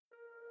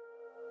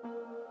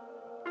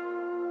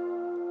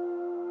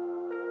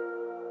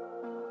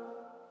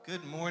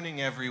Good morning,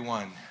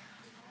 everyone.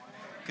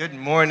 Good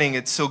morning.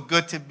 It's so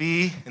good to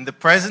be in the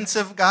presence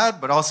of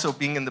God, but also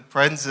being in the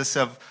presence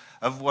of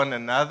one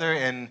another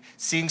and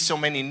seeing so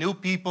many new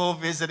people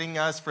visiting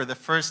us for the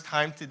first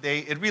time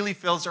today. It really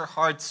fills our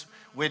hearts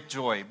with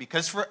joy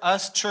because for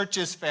us, church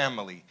is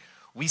family.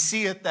 We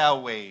see it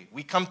that way.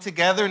 We come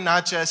together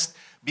not just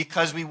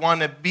because we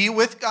want to be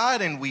with God,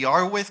 and we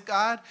are with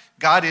God.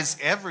 God is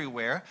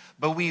everywhere,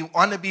 but we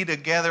want to be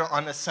together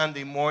on a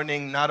Sunday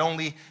morning, not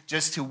only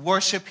just to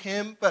worship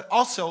Him, but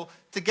also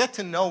to get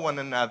to know one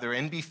another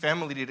and be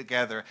family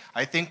together.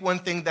 I think one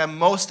thing that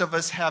most of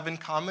us have in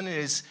common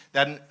is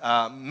that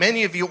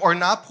many of you are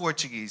not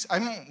Portuguese.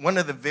 I'm one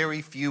of the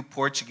very few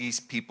Portuguese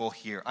people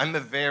here. I'm a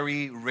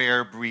very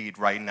rare breed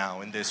right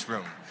now in this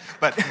room.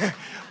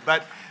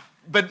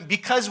 But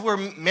because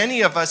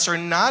many of us are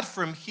not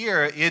from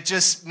here, it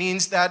just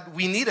means that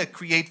we need to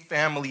create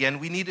family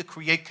and we need to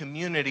create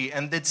community.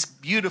 And it's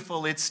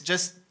beautiful. It's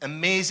just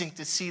amazing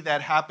to see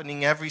that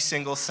happening every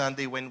single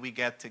Sunday when we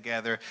get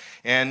together.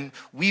 And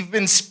we've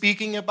been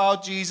speaking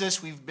about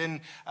Jesus. We've been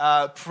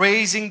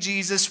praising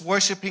Jesus,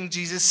 worshiping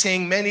Jesus,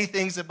 saying many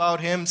things about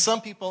Him.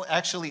 Some people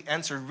actually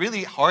answered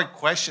really hard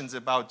questions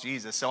about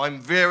Jesus. So I'm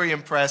very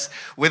impressed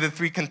with the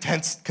three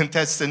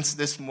contestants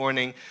this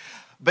morning.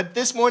 But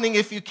this morning,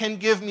 if you can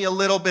give me a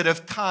little bit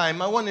of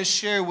time, I want to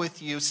share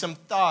with you some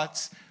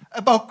thoughts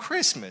about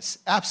Christmas,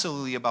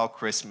 absolutely about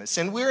Christmas.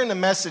 And we're in a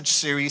message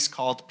series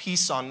called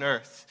Peace on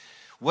Earth.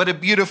 What a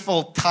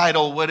beautiful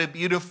title, what a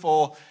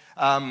beautiful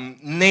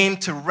name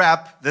to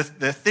wrap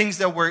the things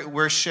that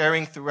we're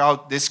sharing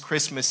throughout this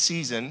Christmas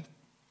season.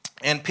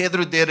 And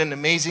Pedro did an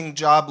amazing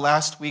job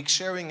last week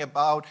sharing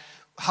about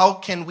how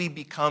can we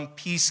become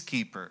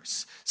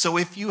peacekeepers. So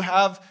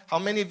how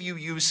many of you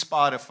use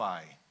Spotify?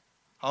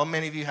 How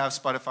many of you have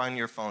Spotify on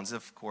your phones?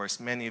 Of course,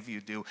 many of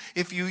you do.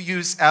 If you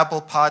use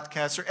Apple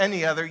Podcasts or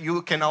any other,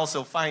 you can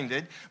also find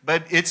it.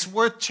 But it's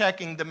worth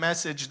checking the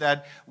message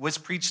that was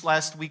preached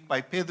last week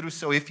by Pedro.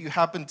 So if you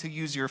happen to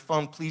use your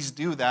phone, please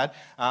do that.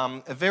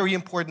 A very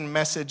important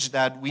message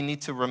that we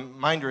need to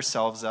remind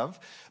ourselves of.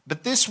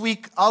 But this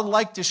week, I'd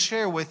like to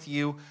share with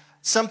you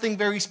something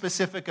very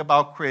specific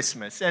about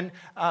Christmas. And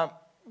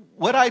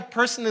what I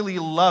personally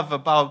love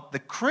about the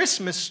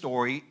Christmas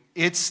story,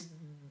 it's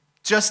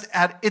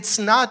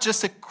not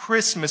just a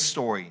Christmas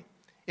story.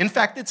 In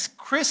fact, it's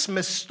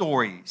Christmas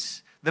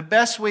stories, the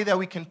best way that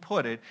we can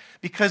put it,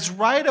 because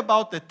right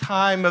about the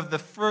time of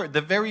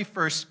the very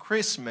first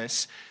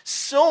Christmas,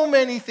 so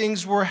many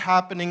things were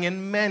happening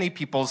in many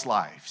people's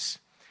lives.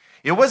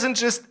 It wasn't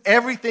just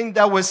everything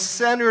that was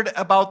centered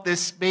about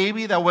this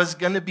baby that was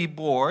going to be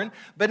born,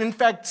 but in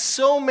fact,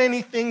 so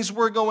many things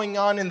were going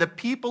on in the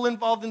people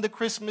involved in the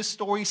Christmas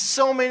story.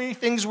 So many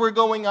things were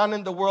going on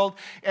in the world.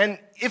 And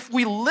if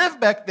we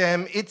live back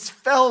then, it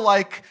felt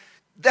like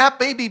that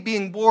baby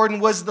being born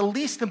was the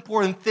least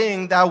important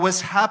thing that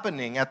was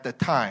happening at the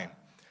time.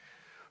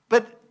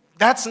 But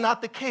that's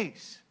not the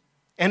case.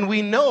 And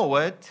we know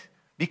it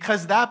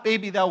because that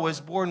baby that was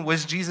born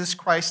was Jesus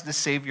Christ, the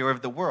Savior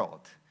of the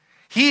world.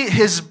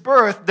 His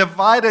birth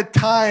divided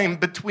time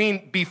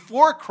between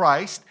before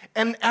Christ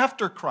and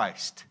after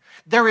Christ.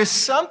 There is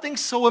something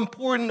so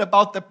important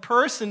about the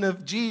person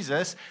of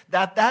Jesus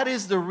that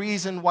is the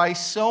reason why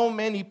so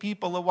many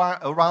people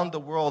around the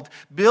world,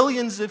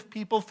 billions of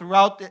people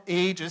throughout the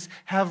ages,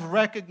 have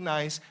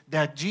recognized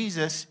that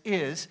Jesus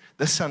is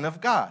the Son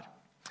of God.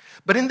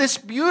 But in this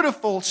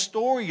beautiful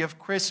story of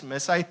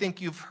Christmas, I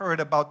think you've heard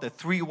about the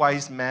three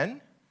wise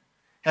men.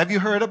 Have you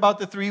heard about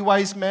the three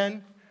wise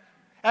men?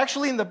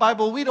 Actually, in the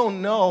Bible, we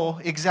don't know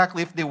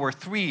exactly if they were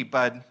three,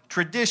 but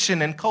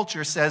tradition and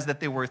culture says that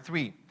they were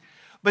three.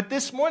 But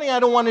this morning, I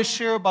don't want to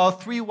share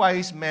about three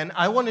wise men.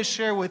 I want to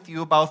share with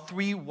you about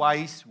three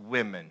wise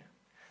women.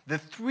 The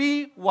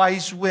three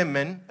wise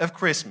women of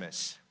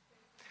Christmas.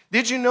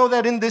 Did you know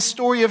that in this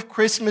story of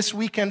Christmas,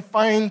 we can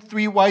find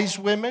three wise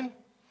women?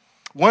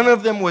 One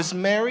of them was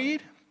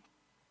married,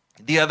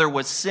 the other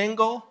was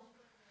single,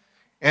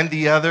 and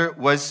the other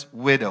was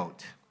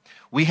widowed.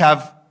 We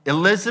have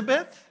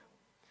Elizabeth,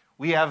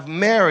 we have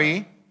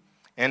Mary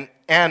and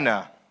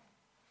Anna.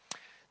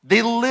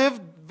 They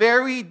lived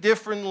very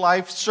different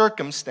life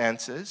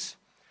circumstances,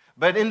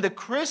 but in the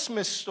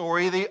Christmas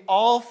story, they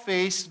all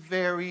faced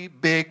very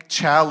big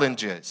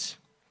challenges.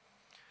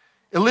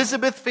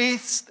 Elizabeth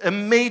faced a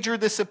major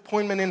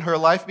disappointment in her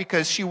life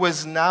because she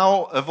was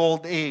now of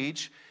old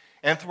age,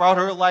 and throughout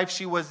her life,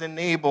 she was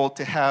unable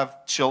to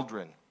have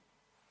children.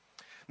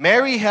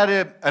 Mary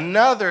had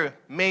another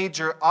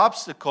major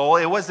obstacle.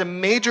 It was a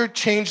major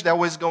change that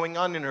was going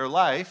on in her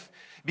life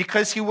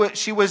because she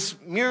was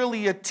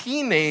merely a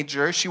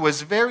teenager. She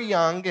was very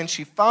young, and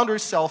she found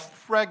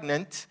herself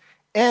pregnant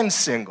and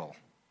single.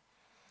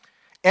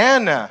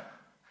 Anna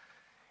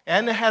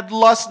had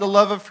lost the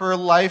love of her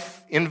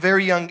life in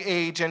very young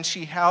age, and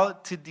she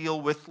had to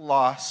deal with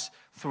loss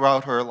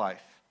throughout her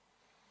life.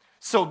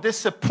 So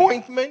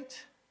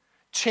disappointment,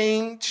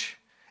 change,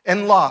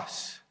 and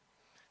loss.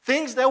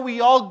 Things that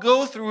we all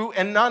go through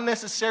and not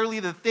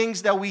necessarily the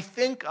things that we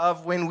think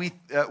of when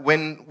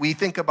we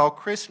think about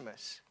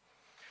Christmas.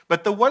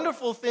 But the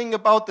wonderful thing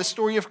about the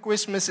story of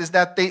Christmas is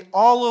that they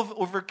all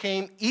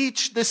overcame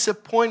each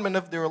disappointment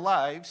of their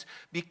lives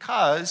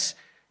because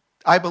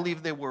I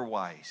believe they were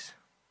wise.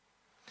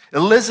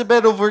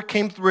 Elizabeth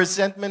overcame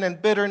resentment and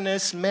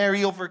bitterness.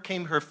 Mary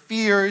overcame her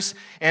fears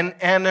and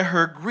Anna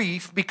her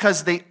grief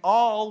because they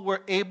all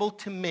were able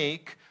to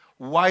make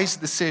wise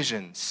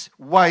decisions,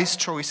 wise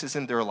choices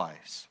in their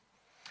lives.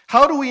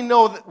 How do we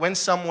know that when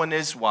someone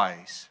is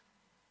wise?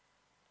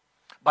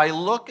 By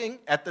looking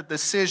at the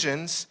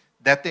decisions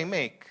that they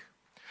make.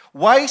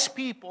 Wise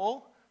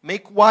people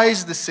make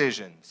wise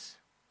decisions.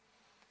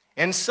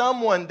 And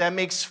someone that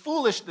makes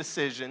foolish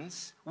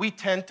decisions, we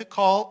tend to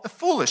call a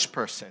foolish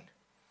person.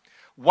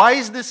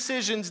 Wise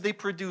decisions, they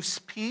produce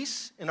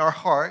peace in our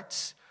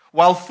hearts,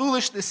 while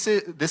foolish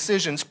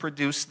decisions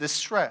produce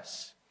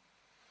distress.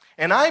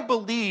 And I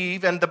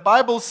believe, and the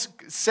Bible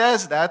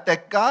says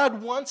that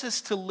God wants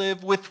us to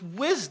live with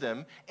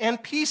wisdom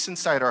and peace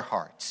inside our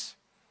hearts.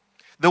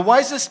 The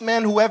wisest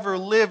man who ever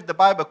lived,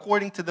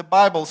 according to the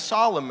Bible,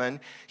 Solomon,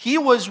 he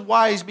was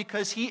wise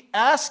because he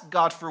asked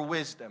God for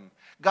wisdom.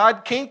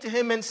 God came to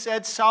him and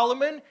said,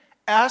 Solomon,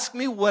 ask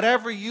me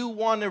whatever you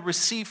want to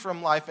receive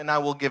from life and I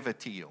will give it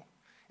to you.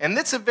 And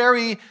it's a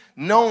very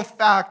known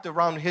fact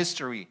around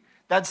history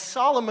that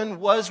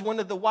Solomon was one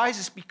of the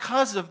wisest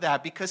because of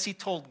that, because he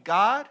told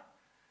God,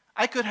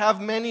 I could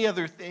have many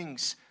other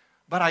things,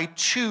 but I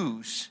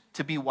choose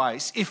to be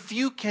wise if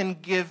you can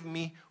give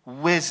me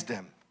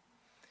wisdom.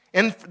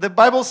 And the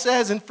Bible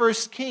says in 1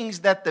 Kings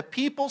that the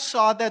people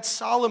saw that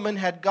Solomon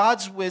had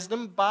God's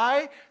wisdom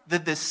by the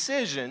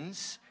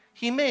decisions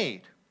he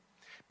made.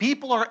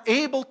 People are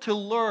able to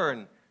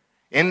learn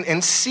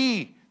and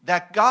see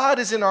that God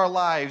is in our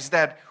lives,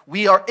 that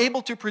we are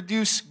able to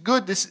produce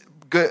good,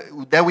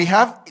 that we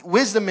have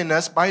wisdom in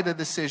us by the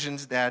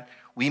decisions that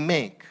we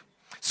make.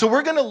 So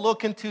we're going to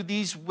look into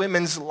these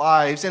women's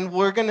lives and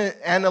we're going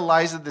to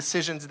analyze the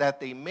decisions that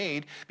they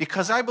made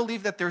because I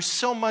believe that there's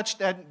so much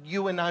that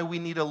you and we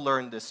need to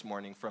learn this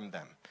morning from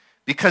them.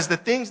 Because the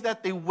things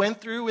that they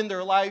went through in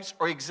their lives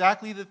are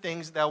exactly the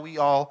things that we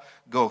all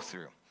go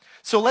through.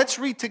 So let's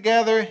read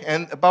together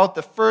about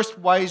the first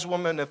wise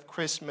woman of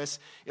Christmas,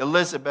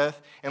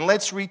 Elizabeth. And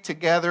let's read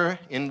together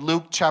in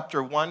Luke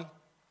chapter 1,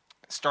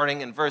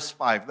 starting in verse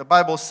 5. The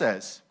Bible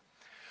says,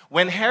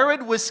 when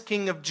Herod was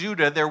king of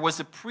Judah, there was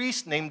a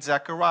priest named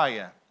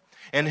Zechariah,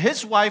 and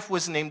his wife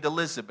was named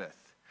Elizabeth.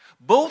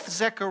 Both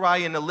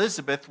Zechariah and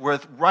Elizabeth were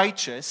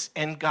righteous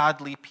and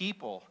godly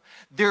people.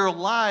 Their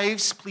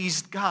lives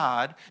pleased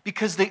God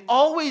because they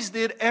always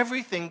did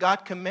everything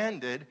God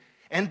commanded,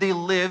 and they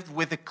lived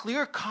with a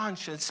clear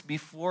conscience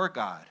before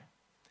God.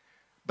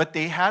 But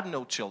they had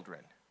no children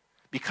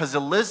because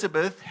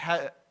Elizabeth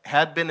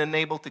had been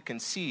unable to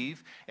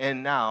conceive,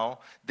 and now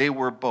they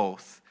were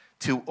both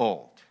too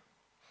old.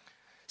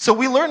 So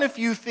we learn a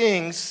few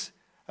things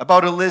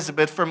about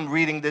Elizabeth from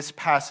reading this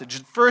passage.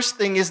 The first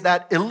thing is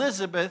that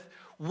Elizabeth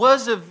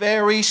was a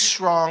very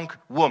strong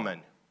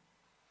woman.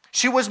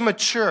 She was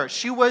mature.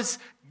 She was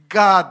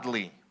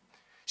godly.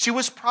 She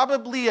was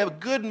probably a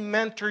good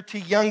mentor to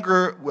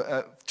younger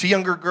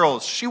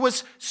girls. She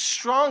was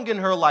strong in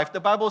her life. The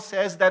Bible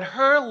says that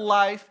her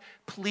life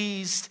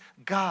pleased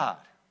God.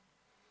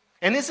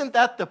 And isn't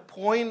that the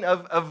point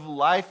of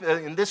life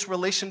in this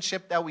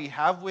relationship that we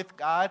have with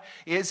God,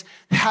 is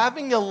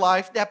having a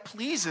life that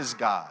pleases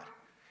God?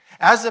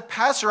 As a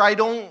pastor, I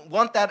don't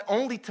want that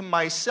only to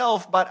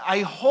myself, but I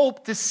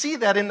hope to see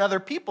that in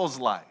other people's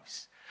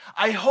lives.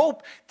 I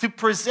hope to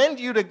present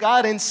you to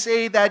God and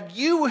say that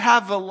you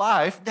have a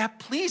life that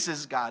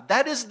pleases God.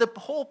 That is the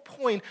whole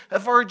point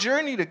of our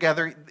journey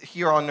together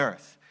here on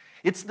earth.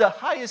 It's the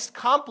highest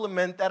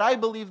compliment that I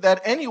believe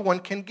that anyone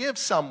can give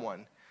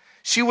someone.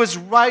 She was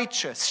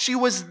righteous. She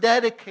was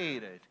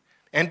dedicated.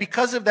 And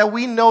because of that,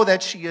 we know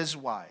that she is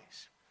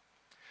wise.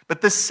 But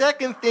the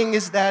second thing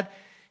is that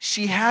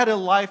she had a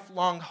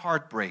lifelong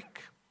heartbreak,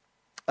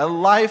 a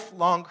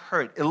lifelong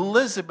hurt.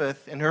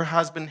 Elizabeth and her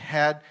husband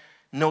had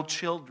no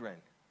children.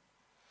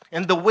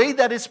 And the way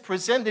that is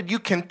presented, you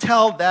can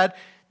tell that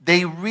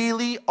they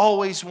really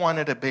always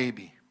wanted a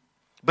baby.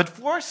 But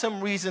for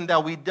some reason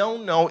that we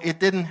don't know, it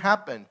didn't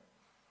happen.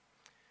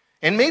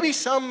 And maybe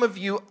some of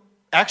you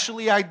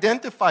actually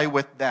identify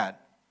with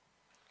that.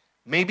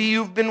 Maybe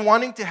you've been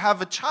wanting to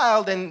have a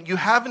child and you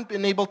haven't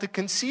been able to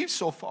conceive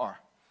so far.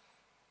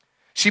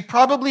 She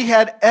probably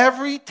had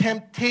every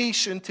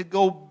temptation to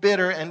go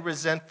bitter and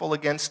resentful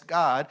against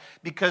God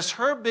because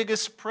her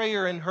biggest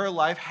prayer in her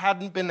life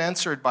hadn't been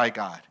answered by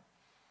God.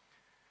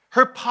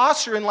 Her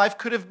posture in life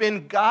could have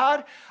been,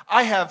 God,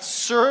 I have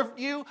served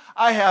you.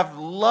 I have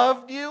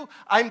loved you.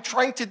 I'm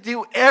trying to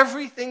do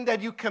everything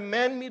that you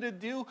command me to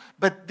do.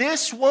 But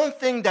this one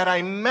thing that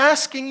I'm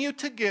asking you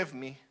to give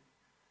me,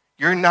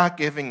 you're not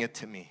giving it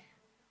to me.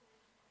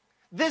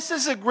 This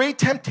is a great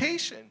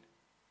temptation.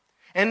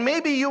 And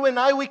maybe you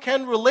and we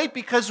can relate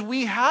because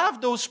we have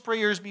those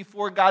prayers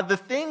before God, the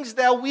things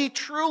that we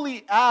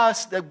truly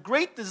ask, the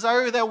great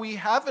desire that we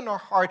have in our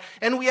heart.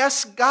 And we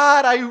ask,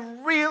 God, I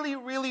really,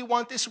 really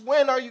want this.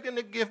 When are you going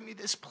to give me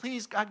this?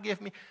 Please, God,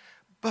 give me.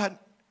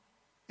 But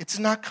It's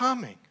not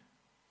coming.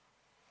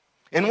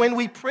 And when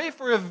we pray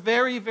for a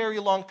very, very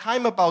long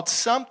time about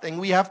something,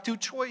 we have two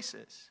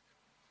choices.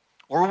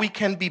 Or we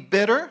can be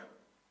bitter,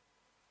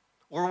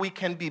 or we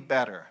can be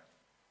better.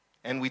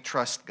 And we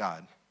trust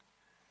God.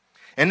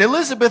 And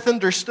Elizabeth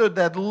understood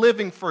that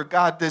living for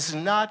God does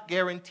not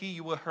guarantee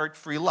you a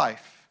hurt-free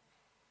life.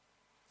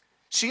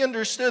 She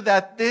understood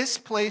that this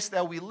place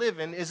that we live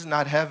in is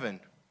not heaven.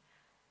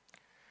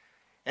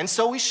 And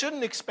so we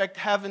shouldn't expect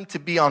heaven to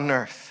be on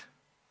earth.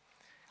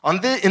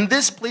 In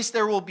this place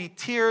there will be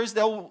tears,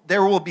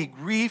 there will be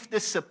grief,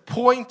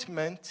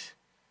 disappointment,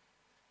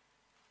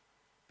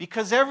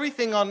 because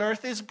everything on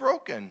earth is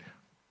broken.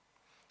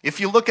 If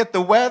you look at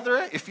the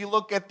weather, if you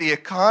look at the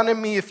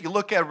economy, if you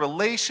look at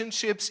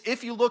relationships,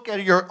 if you look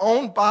at your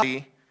own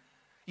body,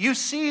 you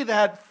see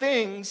that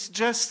things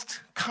just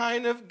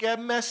kind of get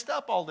messed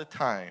up all the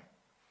time.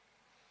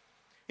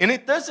 And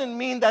it doesn't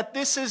mean that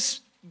this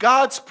is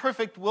God's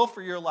perfect will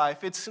for your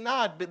life. It's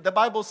not. But the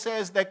Bible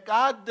says that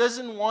God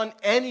doesn't want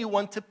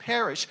anyone to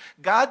perish.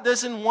 God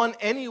doesn't want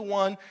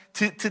anyone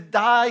to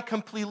die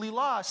completely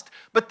lost.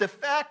 But the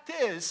fact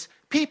is,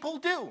 people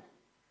do.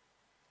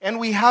 And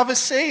we have a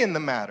say in the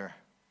matter.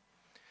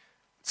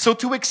 So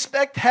to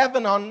expect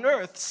heaven on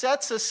earth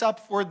sets us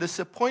up for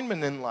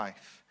disappointment in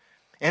life.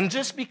 And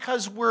just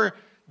because we're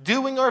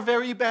doing our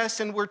very best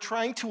and we're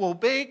trying to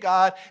obey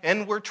God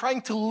and we're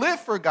trying to live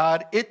for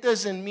God, it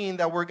doesn't mean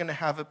that we're going to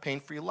have a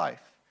pain-free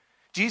life.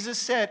 Jesus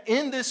said,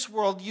 in this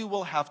world you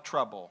will have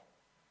trouble.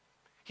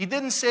 He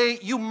didn't say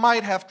you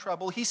might have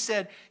trouble. He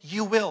said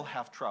you will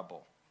have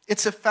trouble.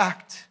 It's a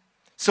fact.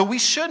 So we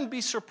shouldn't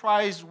be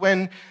surprised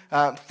when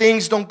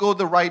things don't go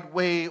the right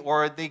way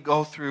or they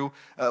go through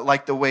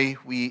like the way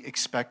we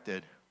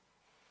expected.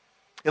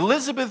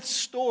 Elizabeth's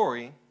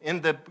story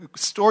in the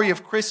story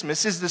of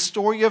Christmas is the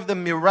story of the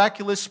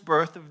miraculous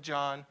birth of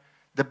John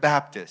the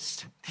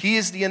Baptist. He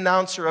is the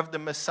announcer of the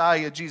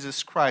Messiah,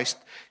 Jesus Christ.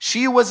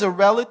 She was a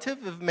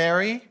relative of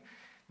Mary,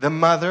 the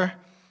mother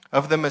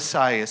of the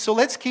Messiah. So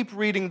let's keep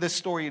reading this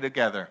story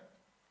together.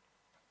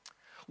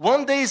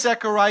 One day,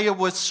 Zechariah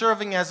was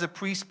serving as a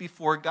priest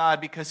before God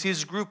because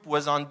his group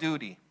was on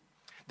duty.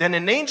 Then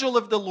an angel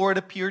of the Lord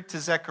appeared to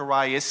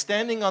Zechariah,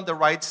 standing on the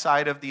right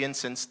side of the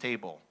incense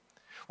table.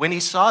 When he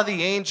saw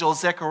the angel,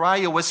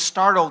 Zechariah was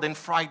startled and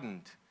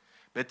frightened.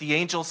 But the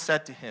angel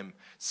said to him,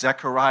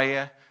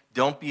 Zechariah,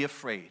 don't be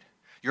afraid.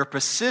 Your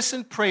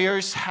persistent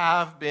prayers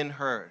have been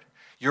heard.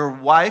 Your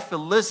wife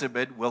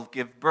Elizabeth will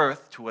give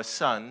birth to a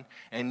son,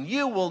 and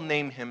you will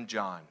name him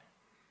John.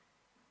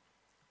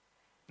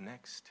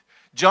 Next.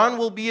 John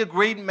will be a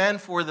great man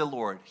for the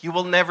Lord. He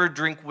will never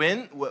drink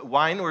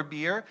wine or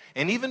beer,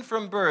 and even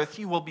from birth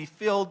he will be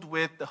filled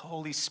with the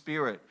Holy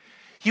Spirit.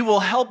 He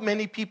will help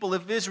many people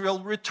of Israel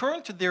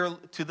return to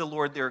the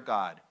Lord their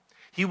God.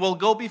 He will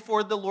go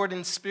before the Lord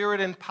in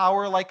spirit and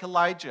power like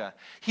Elijah.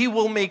 He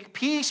will make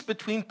peace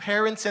between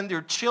parents and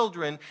their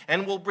children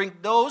and will bring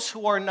those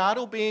who are not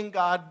obeying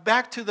God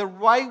back to the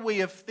right way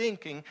of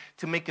thinking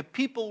to make a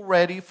people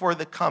ready for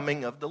the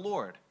coming of the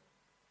Lord.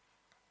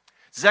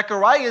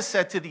 Zechariah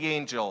said to the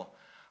angel,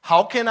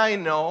 how can I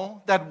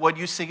know that what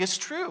you say is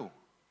true?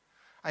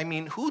 I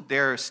mean, who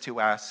dares to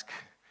ask?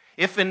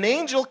 If an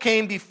angel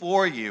came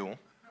before you,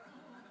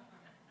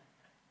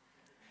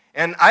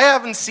 and I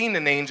haven't seen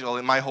an angel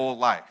in my whole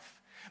life,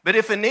 but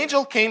if an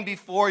angel came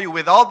before you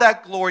with all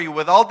that glory,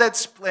 with all that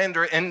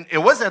splendor, and it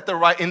was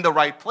in the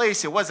right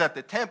place, it was at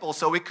the temple,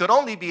 so it could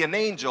only be an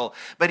angel,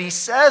 but he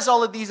says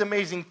all of these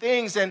amazing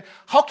things, and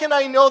how can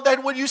I know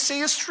that what you say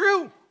is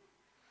true?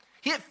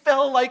 He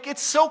felt like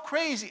it's so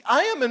crazy.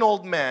 I am an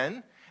old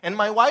man, and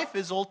my wife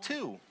is old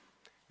too.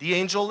 The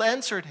angel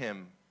answered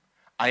him,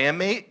 I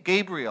am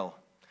Gabriel.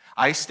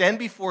 I stand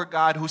before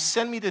God who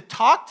sent me to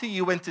talk to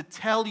you and to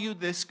tell you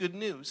this good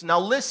news. Now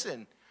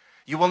listen,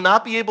 you will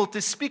not be able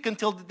to speak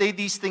until the day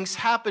these things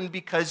happen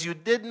because you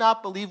did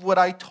not believe what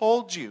I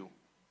told you.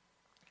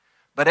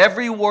 But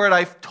every word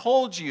I've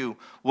told you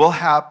will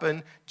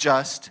happen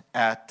just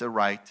at the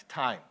right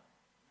time.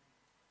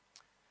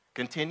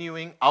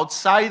 Continuing,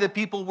 outside the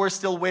people were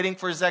still waiting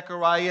for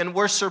Zechariah and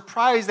were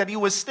surprised that he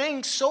was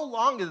staying so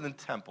long in the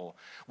temple.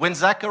 When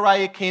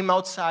Zechariah came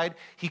outside,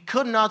 he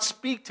could not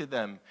speak to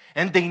them,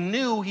 and they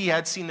knew he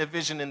had seen a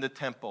vision in the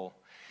temple.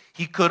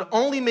 He could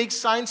only make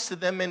signs to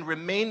them and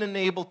remain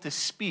unable to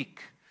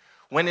speak.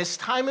 When his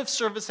time of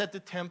service at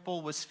the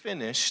temple was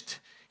finished,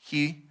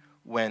 he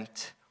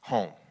went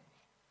home.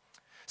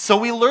 So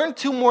we learned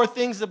two more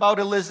things about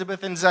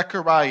Elizabeth and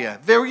Zechariah,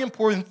 very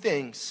important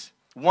things.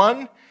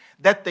 One,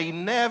 that they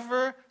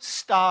never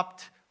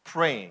stopped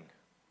praying.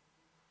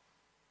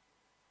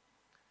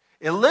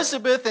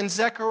 Elizabeth and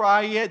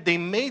Zechariah, they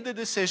made the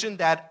decision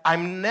that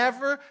I'm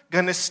never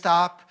going to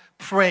stop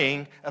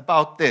praying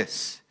about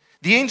this.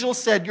 The angel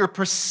said, your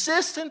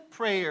persistent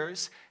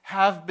prayers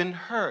have been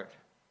heard.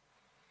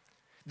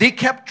 They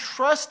kept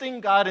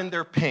trusting God in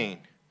their pain.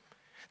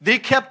 They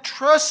kept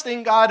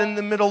trusting God in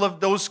the middle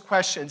of those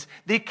questions.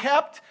 They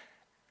kept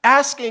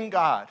asking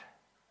God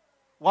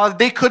while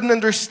they couldn't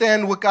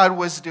understand what God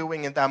was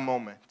doing in that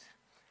moment.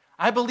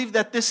 I believe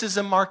that this is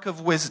a mark of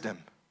wisdom.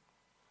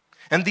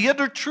 And the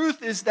other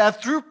truth is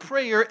that through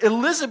prayer,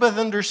 Elizabeth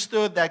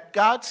understood that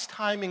God's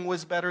timing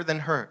was better than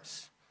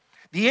hers.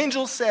 The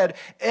angel said,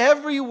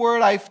 "Every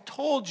word I've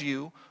told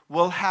you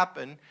will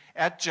happen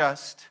at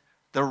just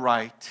the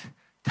right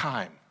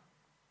time."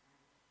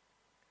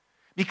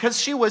 Because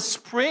she was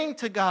praying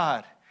to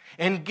God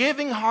and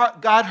giving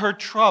God her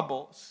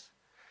troubles.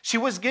 She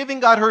was giving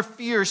God her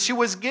fears. She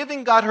was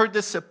giving God her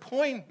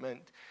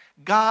disappointment.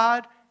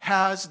 God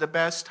has the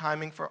best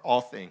timing for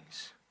all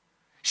things.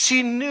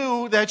 She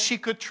knew that she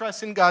could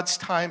trust in God's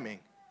timing.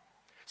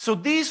 So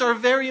these are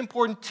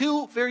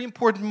two very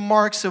important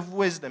marks of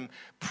wisdom: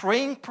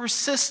 praying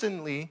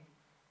persistently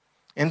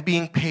and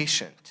being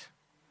patient.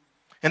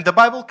 And the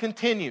Bible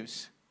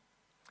continues.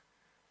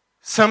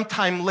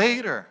 Sometime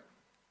later,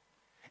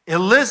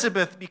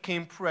 Elizabeth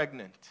became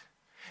pregnant.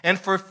 And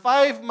for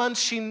 5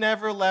 months, she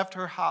never left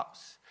her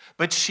house.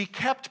 But she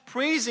kept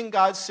praising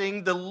God,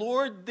 saying, "The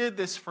Lord did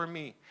this for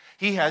me.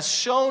 He has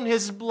shown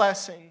His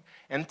blessing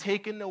and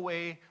taken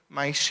away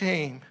my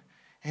shame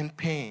and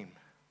pain."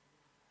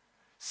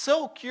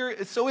 So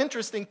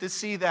interesting to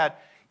see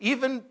that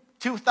even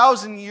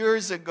 2,000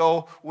 years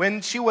ago,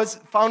 when she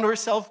found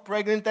herself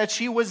pregnant, that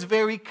she was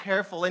very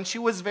careful and she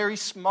was very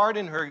smart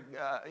in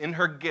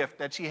her gift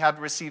that she had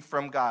received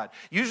from God.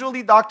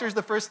 Usually doctors,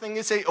 the first thing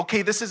they say,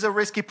 "Okay, this is a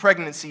risky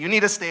pregnancy. You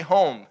need to stay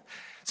home."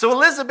 So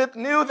Elizabeth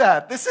knew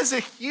that. This is a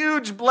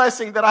huge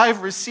blessing that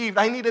I've received.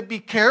 I need to be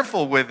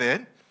careful with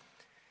it.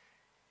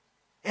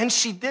 And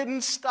she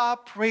didn't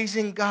stop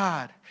praising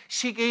God.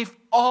 She gave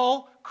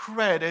all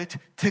credit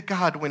to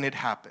God when it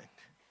happened.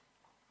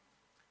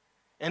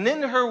 And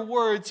in her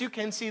words, you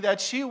can see that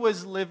she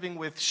was living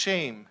with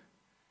shame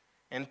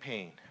and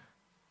pain.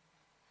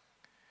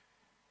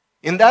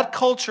 In that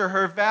culture,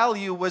 her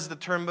value was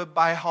determined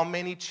by how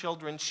many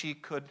children she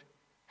could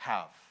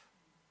have.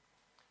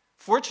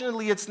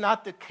 Fortunately, it's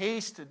not the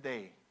case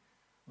today.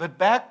 But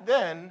back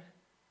then,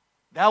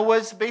 that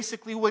was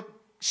basically what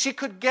she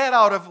could get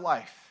out of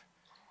life,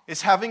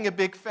 is having a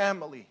big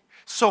family.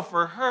 So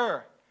for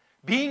her,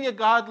 being a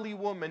godly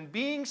woman,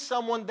 being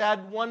someone that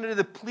wanted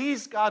to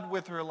please God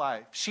with her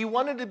life, she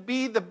wanted to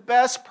be the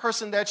best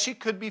person that she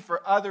could be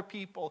for other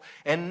people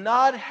and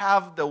not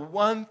have the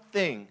one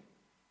thing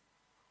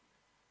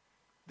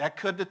that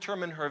could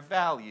determine her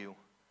value,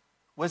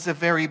 was a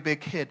very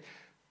big hit.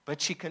 But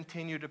she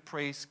continued to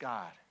praise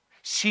God.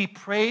 She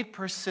prayed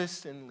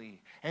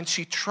persistently and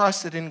she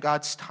trusted in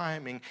God's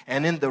timing.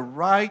 And in the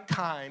right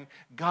time,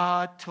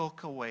 God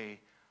took away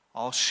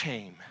all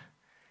shame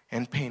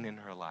and pain in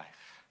her life.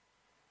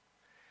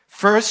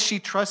 First, she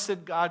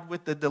trusted God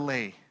with the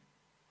delay.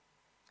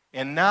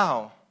 And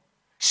now,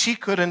 she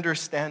could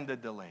understand the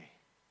delay.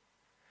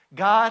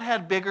 God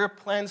had bigger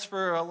plans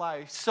for her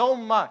life, so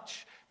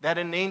much that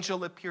an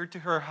angel appeared to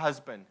her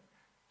husband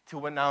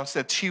to announce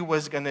that she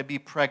was going to be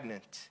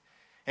pregnant.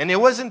 And it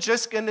wasn't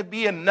just going to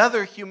be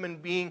another human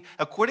being,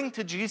 according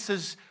to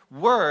Jesus'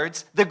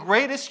 words, the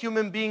greatest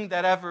human being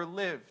that ever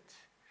lived.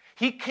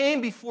 He came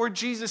before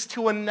Jesus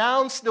to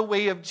announce the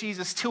way of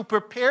Jesus, to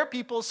prepare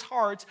people's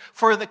hearts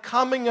for the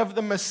coming of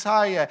the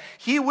Messiah.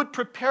 He would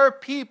prepare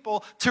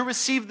people to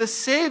receive the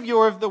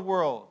Savior of the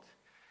world.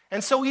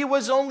 And so he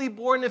was only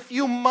born a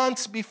few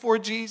months before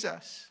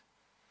Jesus.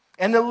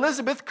 And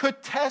Elizabeth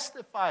could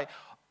testify,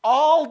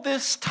 all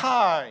this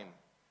time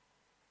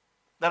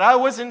that I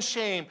was in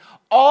shame,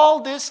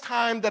 all this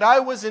time that I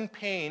was in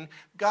pain,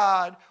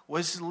 God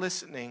was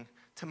listening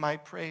to my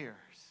prayers.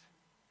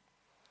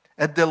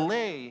 A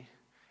delay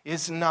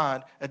is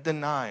not a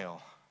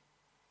denial.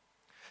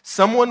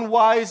 Someone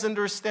wise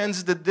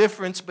understands the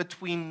difference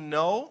between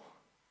no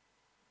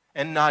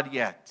and not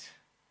yet.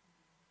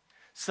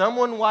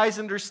 Someone wise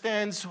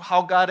understands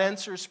how God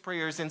answers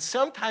prayers, and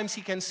sometimes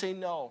He can say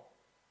no.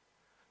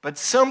 But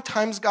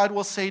sometimes God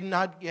will say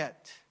not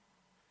yet.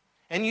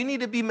 And you need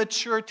to be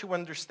mature to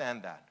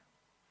understand that.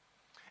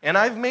 And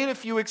I've made a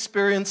few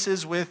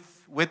experiences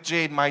with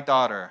Jade, my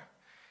daughter.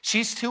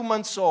 She's 2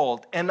 months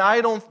old, and I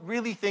don't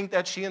really think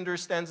that she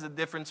understands the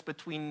difference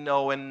between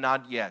no and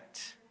not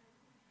yet.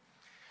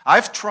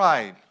 I've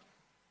tried,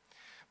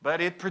 but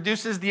it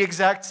produces the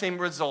exact same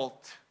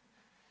result.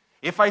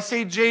 If I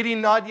say JD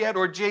not yet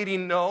or JD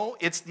no,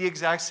 it's the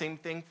exact same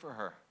thing for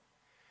her.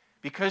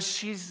 Because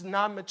she's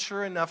not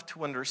mature enough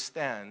to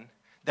understand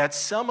that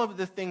some of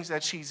the things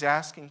that she's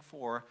asking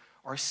for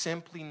are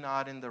simply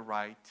not in the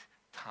right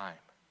time.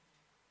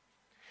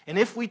 And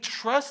if we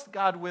trust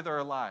God with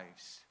our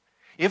lives,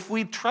 if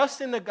we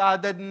trust in a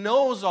God that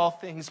knows all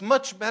things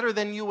much better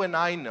than you and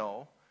I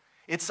know,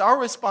 it's our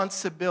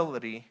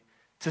responsibility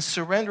to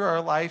surrender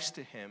our lives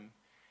to Him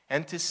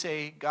and to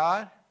say,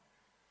 God,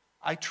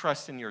 I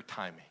trust in your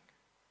timing.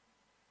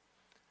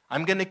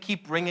 I'm going to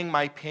keep bringing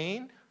my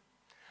pain.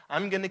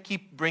 I'm going to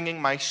keep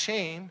bringing my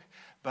shame,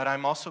 but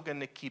I'm also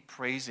going to keep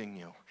praising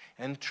you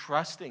and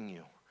trusting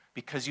you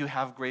because you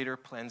have greater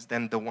plans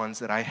than the ones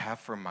that I have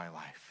for my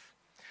life.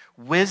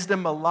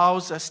 Wisdom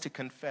allows us to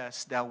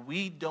confess that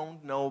we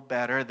don't know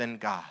better than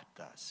God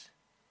does.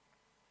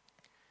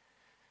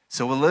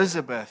 So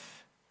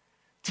Elizabeth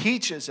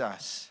teaches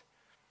us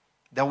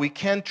that we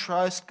can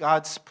trust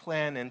God's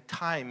plan and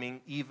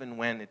timing even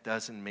when it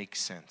doesn't make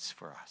sense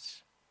for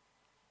us.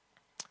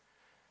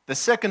 The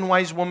second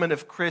wise woman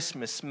of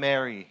Christmas,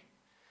 Mary.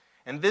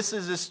 And this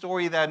is a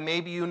story that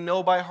maybe you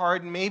know by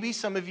heart, maybe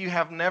some of you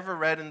have never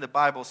read in the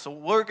Bible. So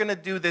we're going to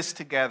do this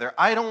together.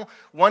 I don't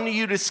want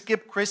you to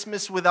skip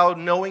Christmas without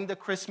knowing the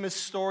Christmas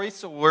story,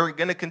 so we're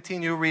going to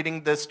continue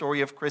reading the story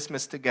of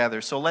Christmas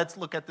together. So let's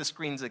look at the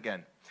screens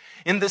again.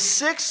 In the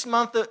 6th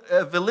month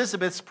of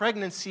Elizabeth's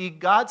pregnancy,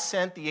 God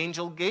sent the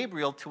angel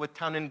Gabriel to a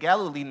town in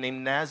Galilee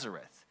named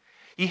Nazareth.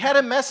 He had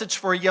a message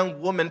for a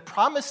young woman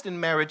promised in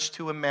marriage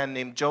to a man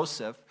named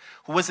Joseph,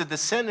 who was a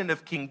descendant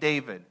of King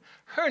David.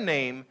 Her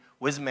name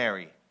was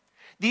Mary.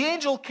 The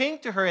angel came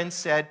to her and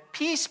said,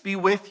 "Peace be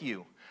with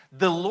you.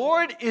 The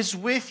Lord is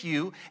with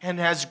you and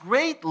has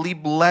greatly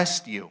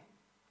blessed you."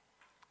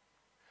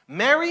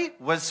 Mary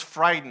was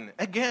frightened.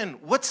 Again,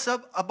 what's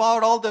up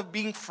about all the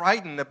being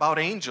frightened about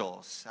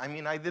angels? I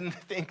mean, I didn't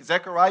think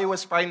Zechariah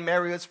was frightened,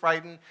 Mary was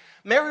frightened.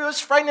 Mary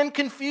was frightened and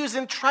confused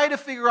and tried to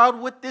figure out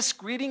what this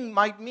greeting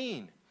might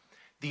mean.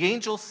 The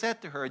angel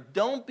said to her,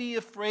 "Don't be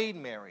afraid,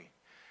 Mary.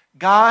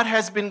 God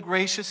has been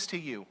gracious to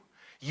you.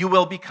 You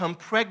will become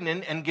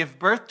pregnant and give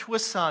birth to a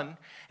son,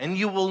 and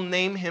you will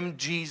name him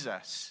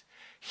Jesus.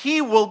 He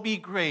will be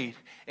great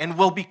and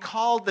will be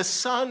called the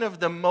Son of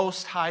the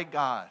Most High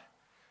God."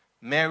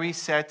 Mary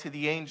said to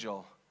the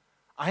angel,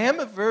 "I am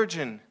a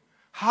virgin.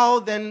 How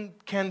then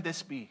can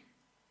this be?"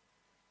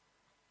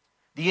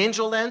 The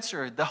angel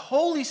answered, "The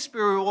Holy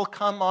Spirit will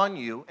come on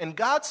you, and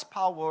God's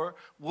power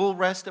will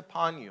rest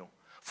upon you.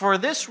 For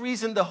this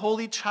reason, the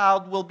Holy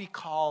Child will be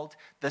called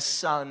the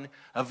Son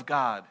of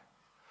God.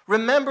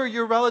 Remember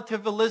your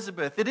relative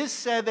Elizabeth. It is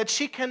said that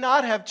she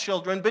cannot have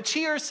children, but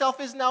she herself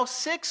is now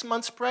 6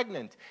 months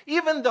pregnant,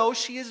 even though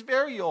she is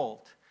very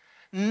old.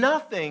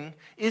 Nothing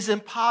is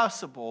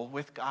impossible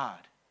with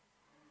God.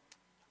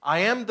 I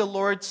am the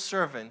Lord's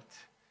servant,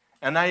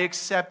 and I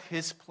accept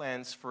his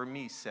plans for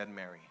me," said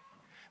Mary.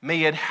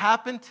 "May it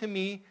happen to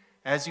me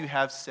as you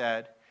have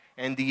said."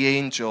 And the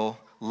angel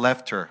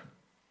left her.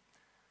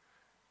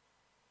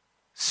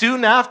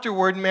 Soon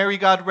afterward, Mary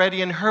got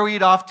ready and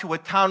hurried off to a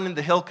town in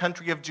the hill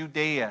country of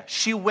Judea.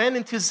 She went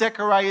into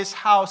Zechariah's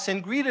house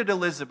and greeted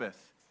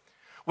Elizabeth.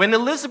 When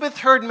Elizabeth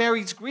heard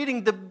Mary's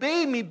greeting, the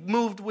baby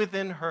moved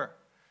within her.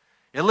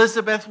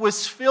 Elizabeth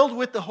was filled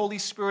with the Holy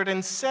Spirit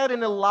and said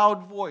in a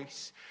loud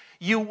voice,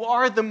 "You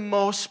are the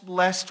most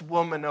blessed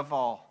woman of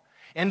all,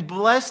 and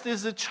blessed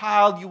is the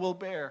child you will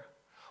bear.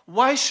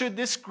 Why should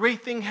this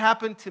great thing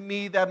happen to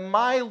me, that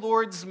my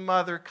Lord's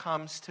mother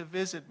comes to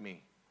visit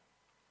me?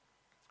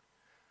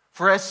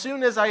 For as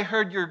soon as I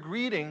heard your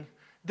greeting,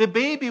 the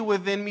baby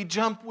within me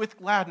jumped with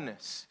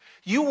gladness.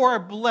 You are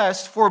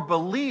blessed for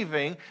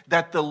believing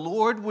that the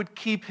Lord would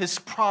keep his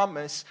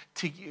promise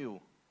to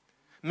you."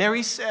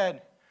 Mary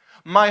said,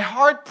 "My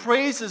heart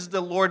praises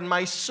the Lord.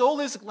 My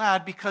soul is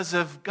glad because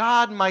of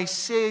God my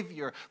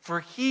Savior, for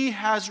he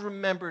has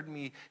remembered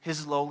me,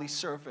 his lowly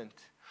servant.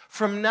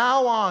 From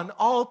now on,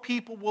 all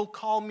people will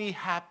call me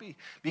happy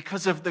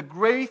because of the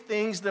great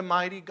things the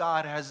mighty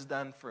God has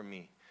done for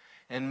me."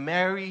 And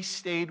Mary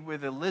stayed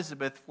with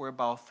Elizabeth for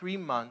about 3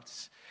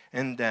 months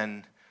and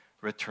then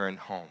returned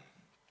home.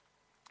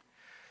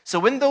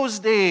 So in those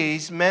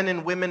days, men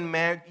and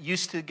women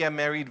used to get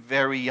married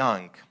very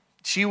young.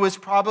 She was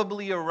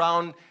probably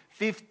around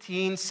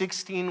 15,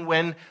 16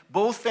 when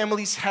both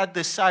families had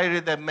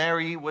decided that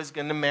Mary was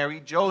going to marry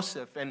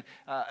Joseph. And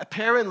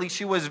apparently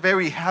she was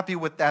very happy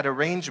with that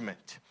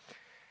arrangement.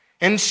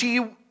 And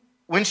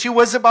when she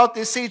was about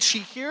this age, she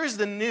hears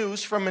the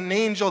news from an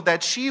angel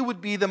that she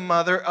would be the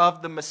mother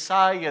of the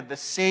Messiah, the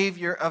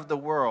Savior of the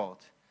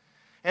world.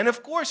 And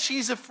of course,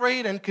 she's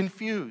afraid and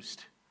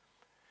confused.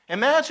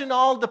 Imagine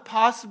all the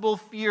possible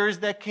fears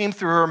that came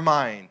through her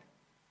mind.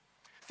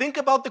 Think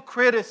about the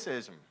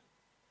criticism.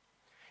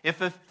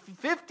 If a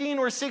 15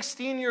 or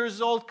 16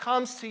 years old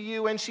comes to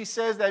you and she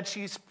says that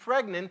she's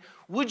pregnant,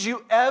 would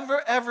you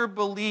ever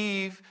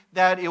believe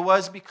that it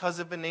was because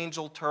of an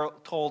angel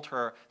told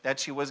her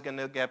that she was going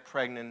to get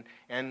pregnant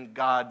and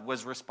God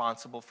was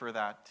responsible for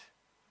that?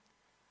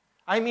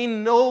 I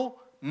mean,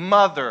 no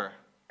mother,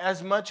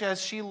 as much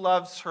as she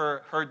loves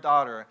her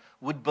daughter,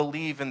 would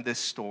believe in this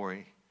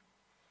story.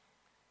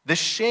 The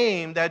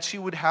shame that she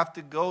would have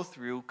to go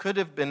through could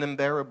have been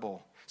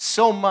unbearable.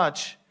 So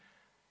much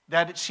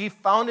that she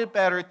found it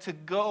better to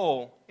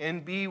go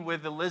and be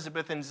with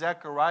Elizabeth and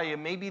Zechariah,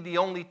 maybe the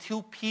only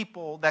 2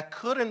 people that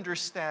could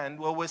understand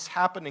what was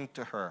happening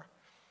to her.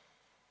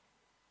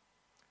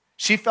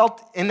 She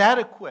felt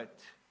inadequate,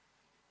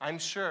 I'm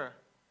sure.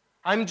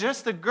 I'm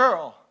just a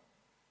girl.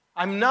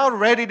 I'm not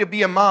ready to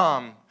be a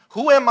mom.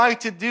 Who am I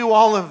to do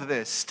all of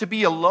this? To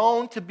be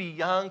alone, to be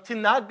young, to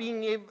not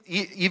being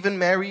even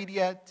married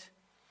yet?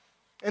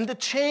 And the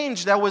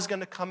change that was going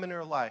to come in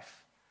her life.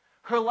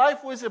 Her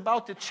life was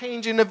about to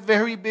change in a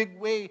very big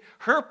way.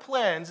 Her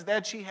plans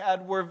that she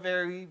had were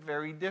very,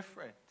 very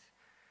different.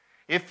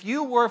 If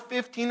you were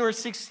 15 or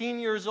 16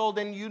 years old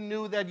and you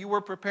knew that you were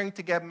preparing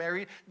to get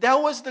married, that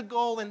was the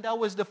goal and that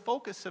was the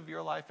focus of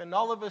your life. And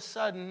all of a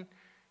sudden,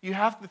 you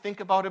have to think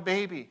about a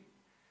baby.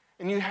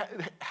 And you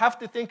have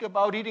to think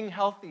about eating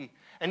healthy.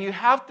 And you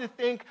have to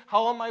think, how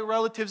all my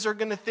relatives are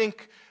going to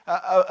think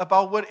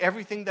about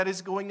everything that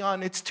is going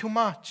on. It's too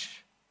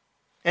much.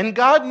 And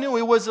God knew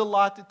it was a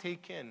lot to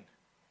take in.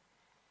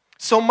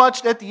 So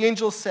much that the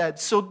angel said,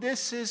 so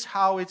this is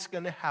how it's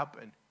going to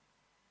happen.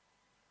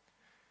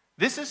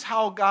 This is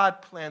how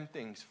God planned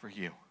things for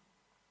you.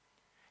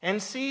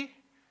 And see,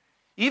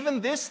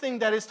 even this thing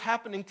that is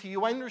happening to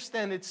you, I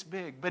understand it's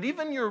big, but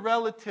even your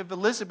relative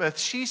Elizabeth,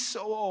 she's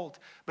so old,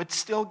 but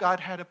still God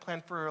had a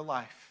plan for her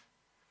life.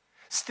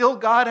 Still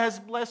God has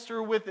blessed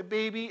her with a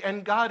baby,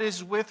 and God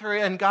is with her,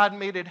 and God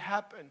made it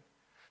happen.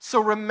 So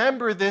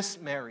remember this,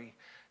 Mary,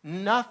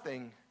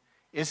 nothing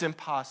is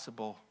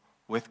impossible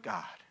with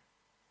God.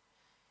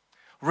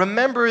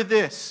 Remember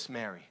this,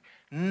 Mary,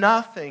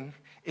 nothing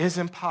is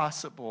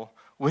impossible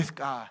with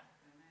God.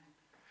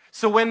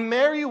 So when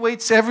Mary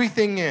waits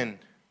everything in,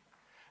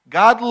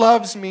 God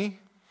loves me.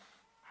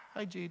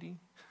 Hi, JD.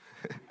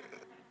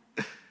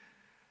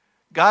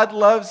 God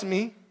loves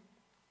me.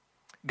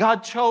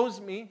 God chose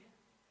me.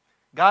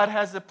 God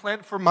has a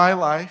plan for my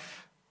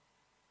life.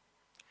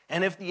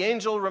 And if the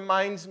angel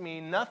reminds me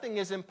nothing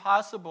is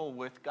impossible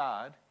with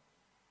God,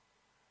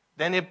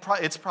 then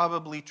it's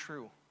probably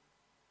true.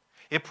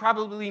 It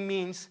probably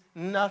means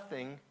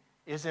nothing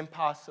is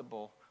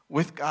impossible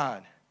with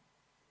God.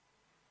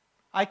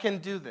 I can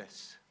do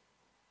this.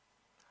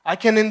 I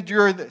can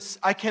endure this.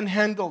 I can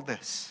handle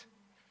this.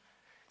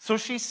 So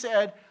she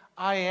said,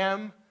 I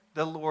am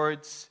the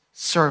Lord's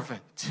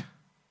servant,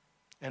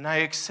 and I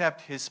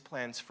accept his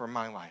plans for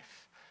my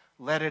life.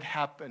 Let it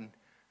happen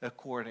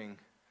according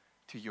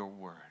to your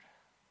word.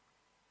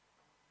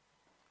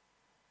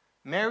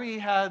 Mary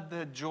had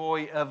the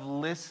joy of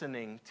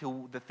listening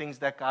to the things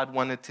that God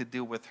wanted to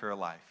do with her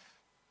life.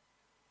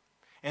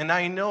 And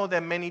I know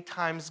that many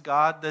times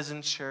God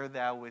doesn't share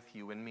that with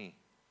you and me.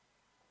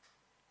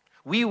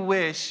 We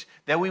wish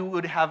that we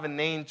would have an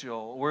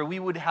angel, or we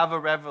would have a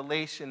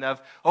revelation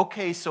of,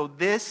 okay, so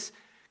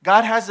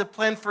God has a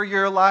plan for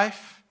your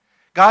life.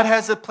 God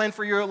has a plan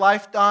for your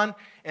life, Don,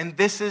 and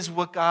this is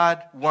what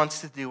God wants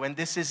to do, and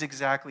this is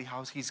exactly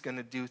how he's going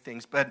to do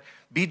things. But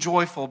be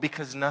joyful,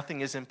 because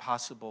nothing is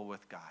impossible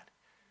with God.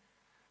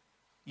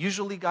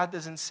 Usually God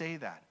doesn't say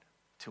that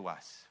to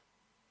us.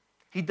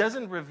 He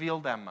doesn't reveal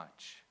that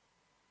much.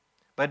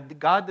 But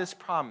God does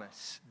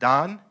promise,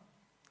 Don,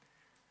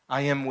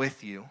 I am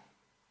with you,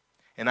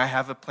 and I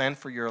have a plan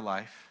for your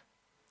life,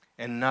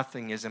 and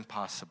nothing is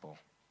impossible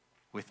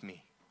with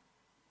me.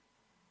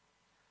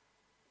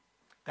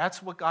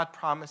 That's what God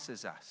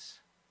promises us.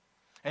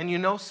 And you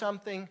know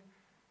something?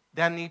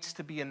 That needs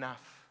to be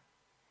enough.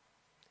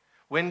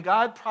 When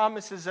God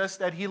promises us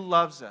that he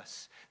loves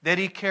us, that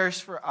he cares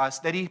for us,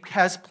 that he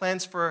has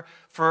plans for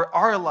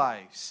our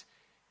lives,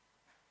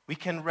 we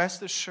can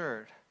rest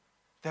assured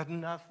that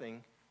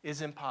nothing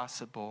is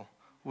impossible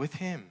with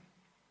him.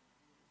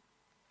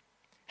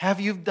 Have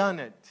you done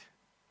it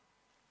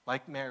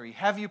like Mary?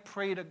 Have you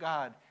prayed to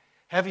God?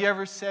 Have you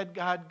ever said,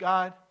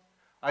 God,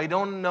 I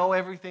don't know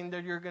everything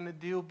that you're going to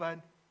do, but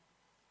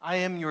I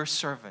am your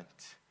servant.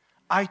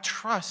 I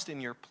trust in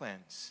your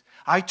plans.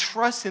 I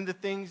trust in the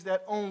things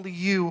that only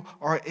you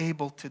are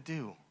able to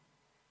do.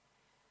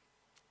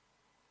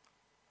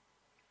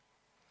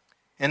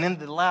 And in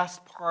the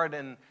last part,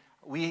 and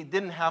we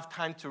didn't have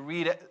time to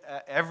read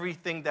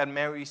everything that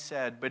Mary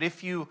said, but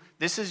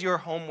this is your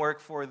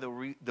homework for the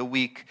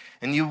week,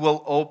 and you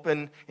will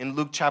open in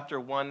Luke chapter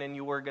 1, and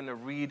you are going to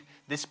read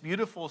this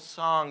beautiful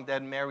song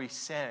that Mary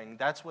sang.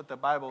 That's what the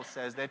Bible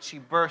says, that she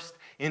burst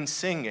in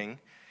singing.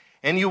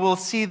 And you will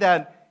see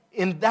that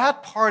in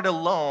that part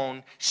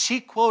alone, she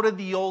quoted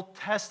the Old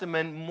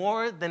Testament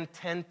more than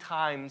 10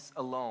 times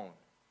alone.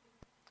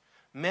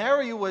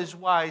 Mary was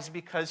wise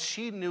because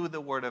she knew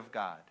the Word of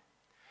God.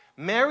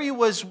 Mary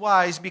was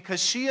wise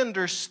because she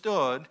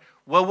understood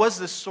what was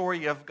the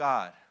story of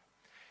God.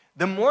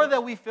 The more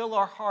that we fill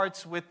our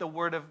hearts with the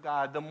Word of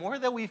God, the more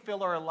that we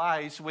fill our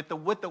lives with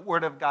what the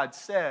Word of God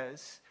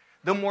says,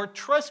 the more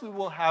trust we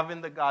will have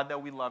in the God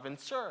that we love and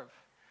serve.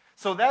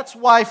 So that's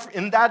why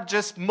in that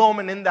just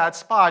moment, in that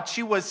spot,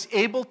 she was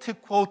able to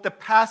quote the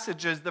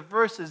passages, the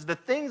verses, the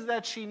things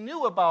that she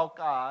knew about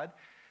God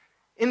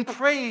in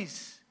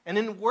praise and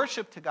in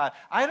worship to God.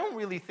 I don't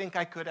really think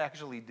I could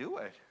actually do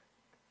it.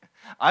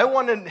 I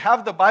want to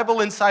have the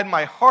Bible inside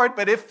my heart,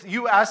 but if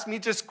you ask me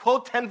just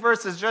quote 10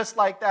 verses just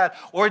like that,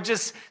 or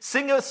just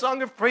sing a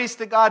song of praise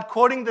to God,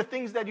 quoting the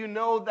things that you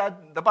know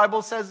that the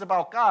Bible says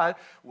about God,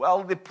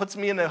 well, it puts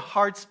me in a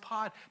hard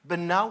spot. But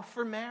now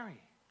for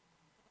Mary.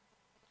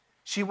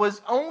 She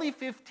was only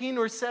 15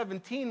 or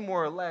 17,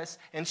 more or less,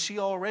 and she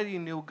already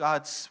knew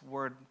God's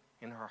word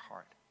in her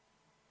heart.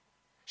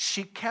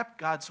 She kept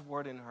God's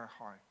word in her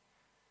heart.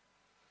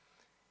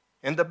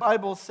 And the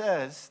Bible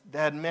says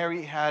that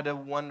Mary had a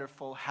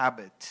wonderful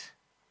habit.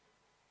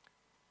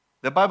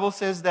 The Bible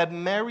says that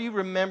Mary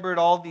remembered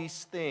all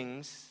these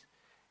things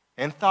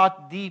and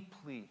thought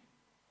deeply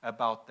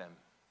about them.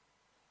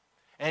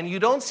 And you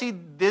don't see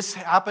this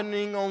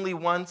happening only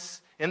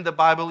once in the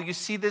Bible. You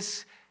see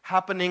this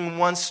happening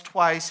once,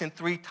 twice, and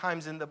 3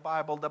 times in the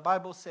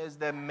Bible says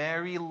that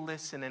Mary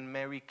listened and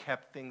Mary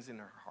kept things in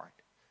her heart.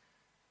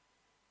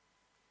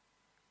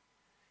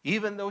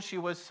 Even though she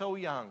was so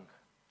young,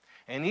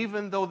 and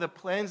even though the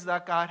plans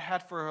that God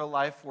had for her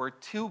life were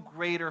too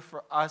greater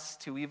for us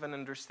to even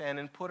understand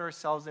and put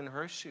ourselves in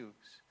her shoes,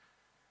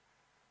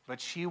 but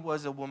she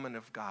was a woman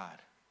of God,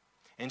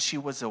 and she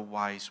was a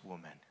wise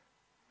woman.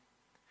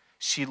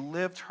 She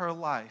lived her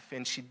life,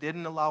 and she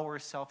didn't allow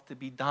herself to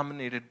be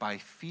dominated by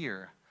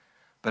fear,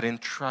 but in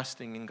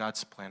trusting in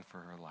God's plan for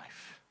her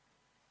life.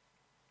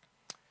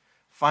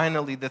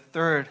 Finally, the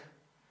third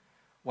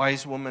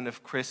wise woman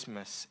of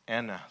Christmas,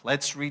 Anna.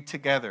 Let's read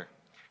together.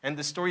 And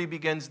the story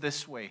begins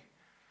this way.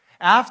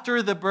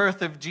 After the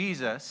birth of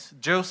Jesus,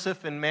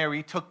 Joseph and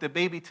Mary took the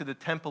baby to the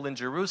temple in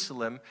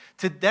Jerusalem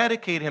to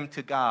dedicate him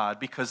to God,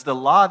 because the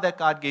law that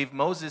God gave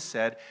Moses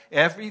said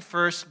every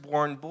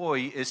firstborn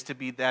boy is to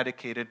be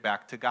dedicated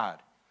back to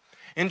God.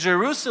 In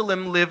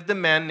Jerusalem lived a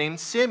man named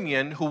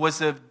Simeon, who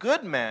was a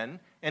good man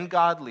and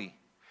godly.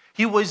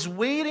 He was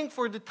waiting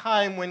for the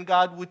time when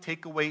God would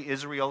take away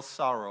Israel's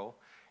sorrow,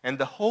 and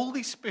the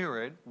Holy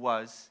Spirit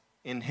was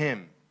in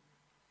him.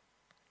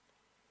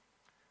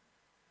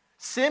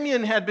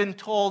 Simeon had been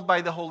told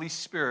by the Holy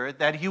Spirit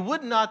that he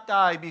would not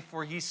die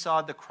before he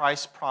saw the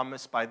Christ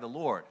promised by the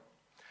Lord.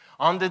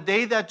 On the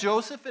day that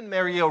Joseph and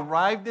Mary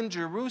arrived in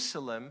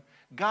Jerusalem,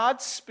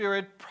 God's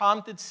Spirit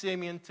prompted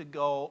Simeon to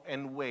go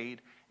and wait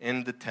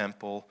in the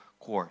temple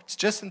courts,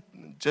 just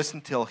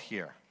until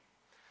here.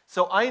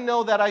 So I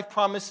know that I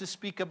promised to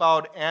speak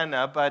about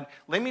Anna, but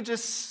let me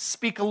just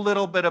speak a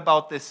little bit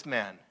about this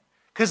man,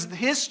 because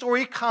his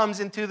story comes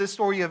into the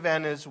story of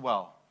Anna as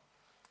well.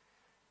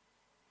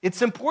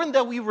 It's important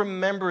that we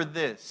remember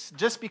this,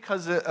 just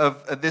because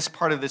of this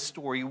part of the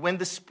story. When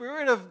the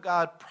Spirit of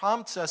God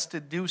prompts us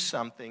to do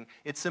something,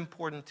 it's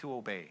important to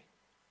obey.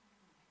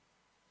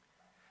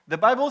 The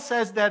Bible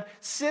says that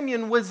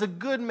Simeon was a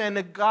good man,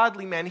 a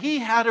godly man. He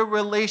had a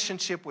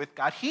relationship with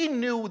God. He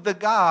knew the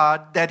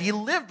God that he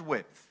lived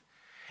with.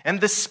 And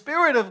the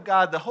Spirit of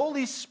God, the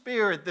Holy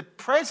Spirit, the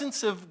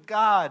presence of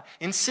God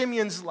in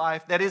Simeon's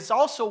life that is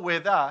also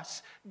with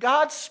us,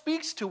 God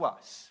speaks to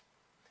us.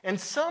 And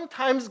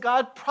sometimes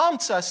God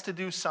prompts us to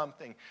do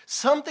something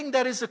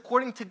that is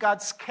according to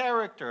God's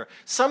character,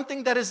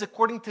 something that is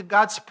according to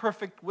God's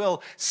perfect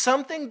will,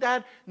 something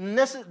that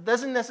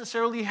doesn't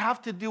necessarily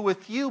have to do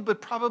with you, but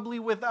probably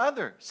with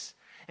others.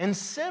 And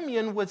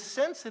Simeon was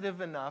sensitive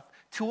enough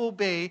to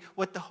obey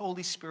what the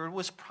Holy Spirit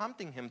was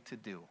prompting him to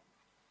do.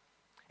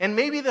 And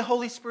maybe the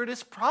Holy Spirit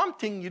is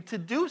prompting you to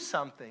do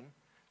something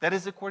that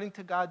is according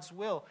to God's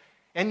will,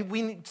 and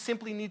we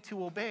simply need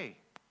to obey.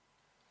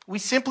 We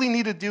simply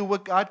need to do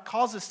what God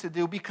calls us to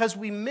do, because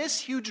we miss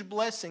huge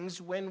blessings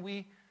when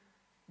we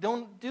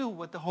don't do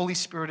what the Holy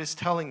Spirit is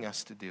telling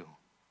us to do.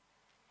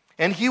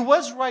 And he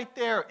was right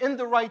there in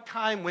the right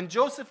time. When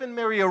Joseph and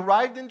Mary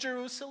arrived in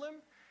Jerusalem,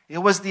 it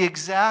was the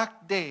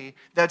exact day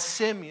that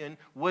Simeon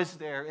was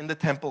there in the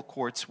temple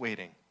courts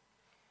waiting.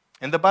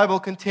 And the Bible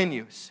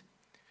continues.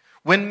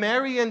 When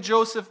Mary and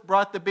Joseph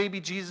brought the baby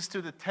Jesus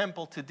to the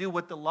temple to do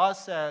what the law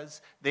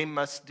says they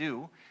must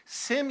do,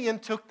 Simeon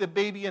took the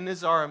baby in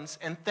his arms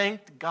and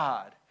thanked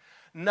God.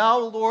 Now,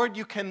 Lord,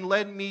 you can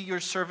let me,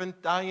 your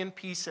servant, die in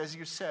peace, as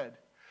you said.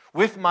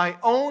 With my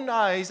own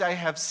eyes I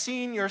have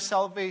seen your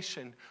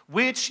salvation,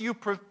 which you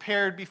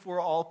prepared before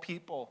all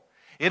people.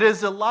 It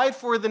is a light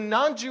for the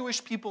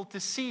non-Jewish people to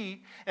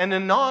see, and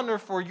an honor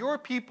for your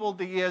people,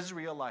 the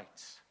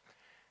Israelites.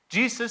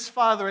 Jesus'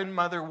 father and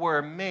mother were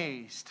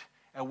amazed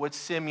at what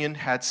Simeon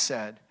had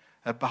said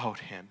about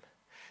him.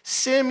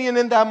 Simeon,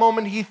 in that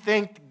moment, he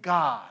thanked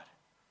God.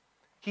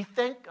 He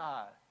thanked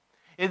God.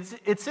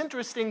 It's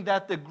interesting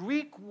that the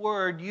Greek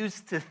word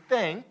used to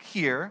thank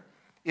here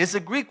is a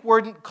Greek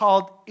word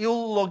called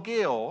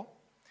eulogeo.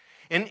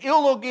 And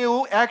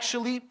eulogeo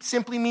actually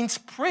simply means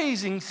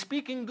praising,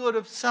 speaking good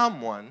of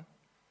someone.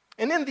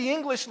 And in the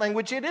English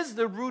language, it is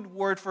the root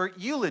word for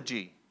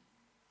eulogy.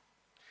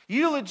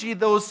 Eulogy,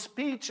 those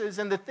speeches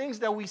and the things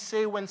that we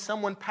say when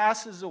someone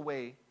passes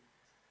away.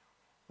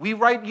 We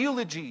write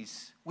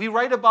eulogies. We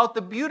write about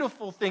the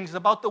beautiful things,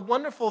 about the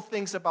wonderful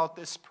things about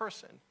this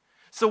person.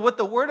 So what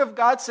the Word of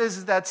God says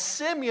is that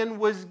Simeon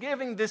was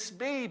giving this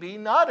baby,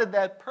 not a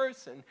dead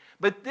person,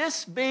 but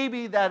this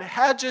baby that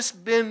had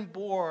just been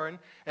born,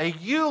 a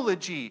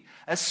eulogy,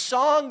 a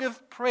song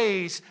of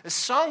praise, a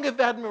song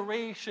of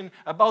admiration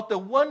about the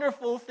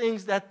wonderful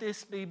things that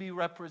this baby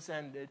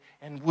represented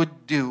and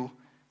would do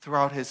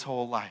throughout his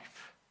whole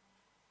life.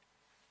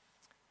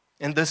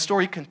 And the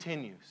story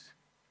continues.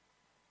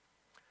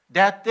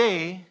 That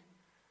day,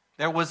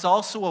 there was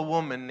also a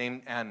woman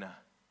named Anna,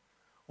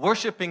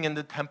 worshiping in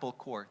the temple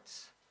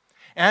courts.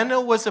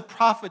 Anna was a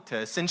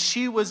prophetess, and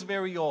she was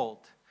very old.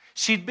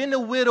 She'd been a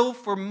widow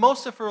for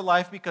most of her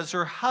life because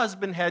her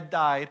husband had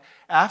died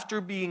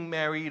after being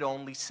married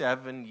only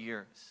 7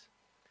 years.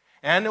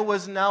 Anna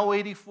was now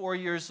 84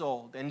 years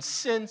old, and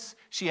since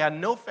she had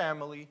no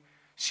family,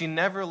 she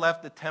never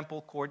left the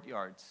temple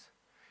courtyards.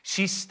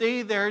 She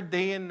stayed there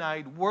day and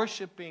night,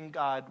 worshiping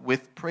God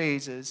with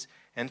praises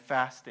and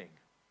fasting.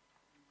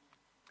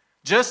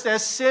 Just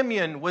as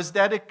Simeon was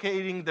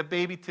dedicating the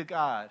baby to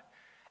God,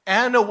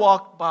 Anna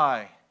walked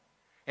by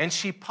and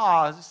she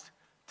paused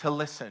to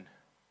listen.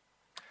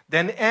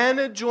 Then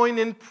Anna joined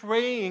in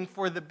praying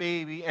for the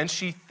baby, and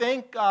she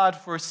thanked God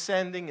for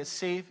sending a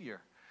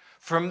Savior.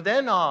 From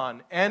then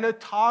on, Anna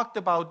talked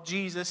about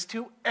Jesus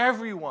to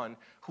everyone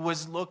who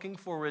was looking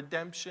for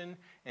redemption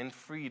and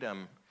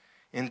freedom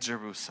in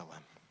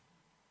Jerusalem.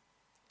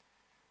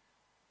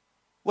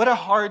 What a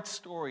hard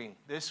story,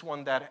 this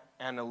one that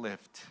Anna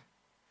lived.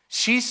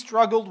 She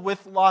struggled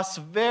with loss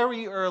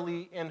very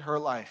early in her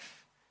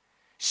life.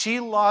 She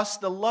lost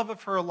the love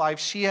of her life.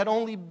 She had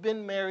only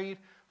been married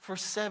for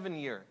 7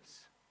 years.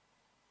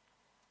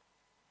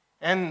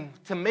 And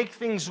to make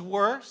things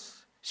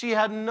worse, she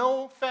had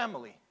no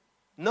family,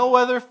 no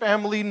other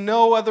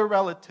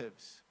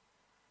relatives.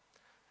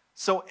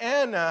 So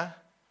Anna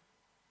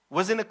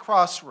was in a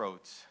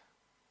crossroads.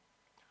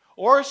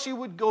 Or she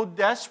would go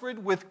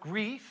desperate with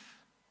grief,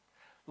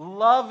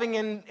 loving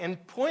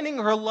and pointing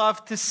her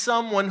love to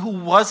someone who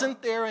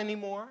wasn't there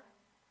anymore.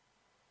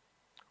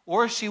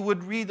 Or she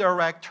would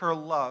redirect her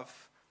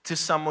love to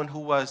someone who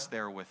was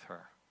there with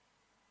her.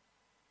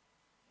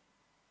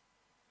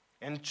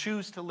 And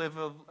choose to live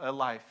a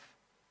life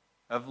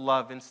of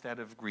love instead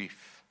of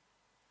grief.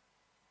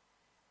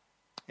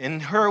 In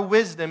her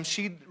wisdom,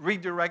 she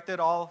redirected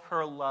all of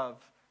her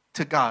love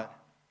to God.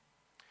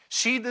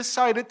 She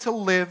decided to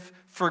live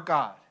for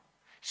God.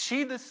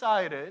 She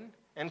decided,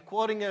 and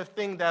quoting a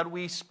thing that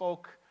we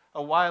spoke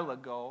a while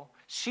ago,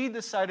 she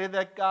decided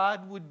that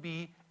God would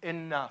be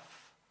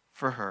enough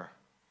for her.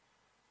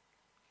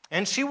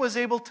 And she was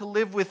able to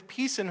live with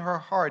peace in her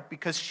heart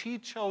because she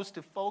chose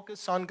to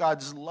focus on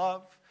God's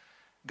love,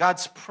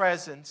 God's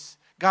presence,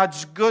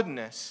 God's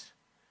goodness,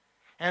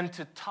 and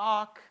to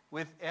talk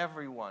with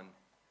everyone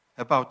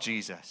about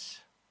Jesus.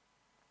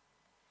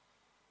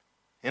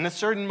 In a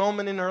certain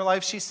moment in her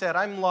life, she said,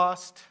 I'm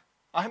lost,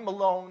 I'm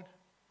alone,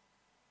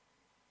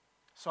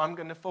 so I'm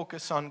going to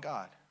focus on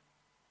God.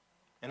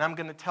 And I'm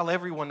going to tell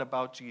everyone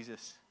about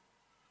Jesus.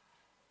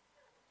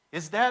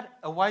 Is that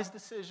a wise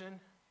decision?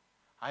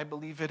 I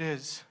believe it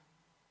is.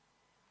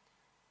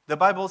 The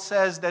Bible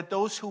says that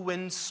those who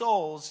win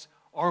souls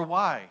are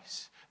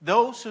wise.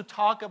 Those who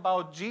talk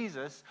about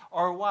Jesus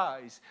are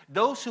wise.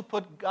 Those who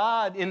put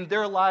God in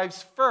their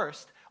lives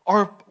first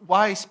are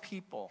wise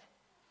people.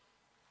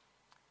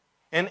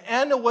 And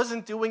Anna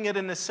wasn't doing it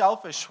in a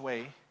selfish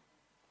way,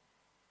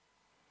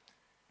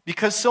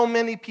 because so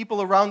many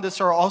people around us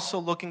are also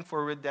looking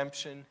for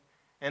redemption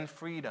and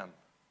freedom.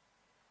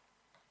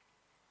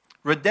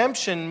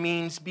 Redemption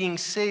means being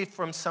saved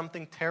from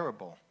something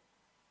terrible.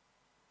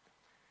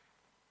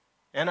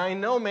 And I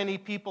know many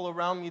people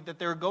around me that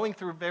they're going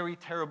through very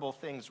terrible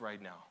things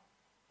right now.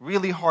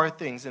 Really hard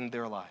things in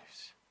their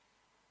lives.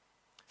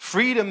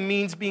 Freedom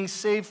means being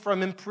saved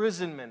from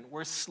imprisonment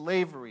or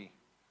slavery.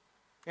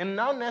 And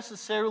not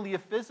necessarily a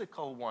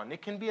physical one.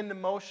 It can be an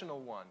emotional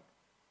one.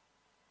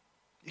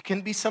 It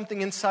can be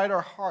something inside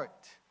our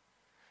heart.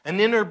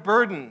 An inner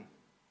burden.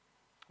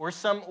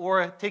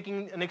 Or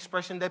taking an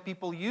expression that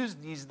people use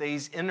these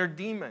days, inner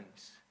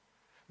demons.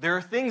 There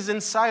are things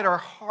inside our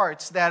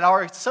hearts that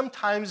are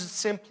sometimes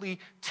simply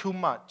too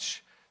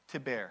much to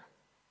bear.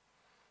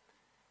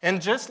 And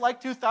just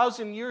like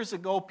 2,000 years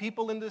ago,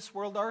 people in this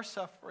world are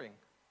suffering.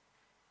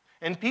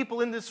 And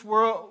people in this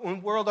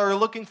world are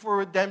looking for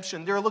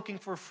redemption. They're looking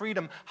for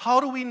freedom. How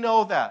do we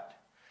know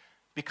that?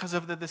 Because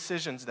of the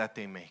decisions that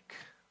they make.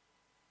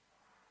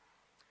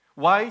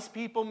 Wise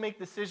people make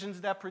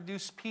decisions that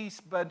produce peace,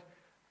 but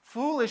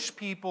foolish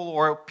people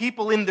or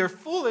people in their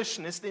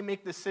foolishness, they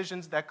make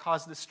decisions that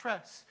cause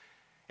distress.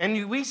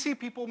 And we see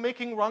people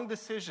making wrong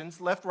decisions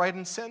left, right,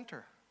 and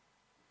center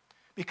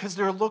because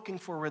they're looking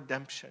for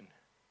redemption.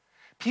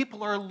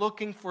 People are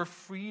looking for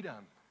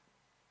freedom.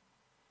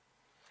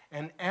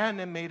 And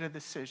Anna made a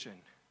decision.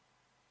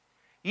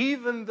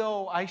 Even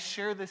though I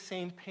share the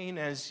same pain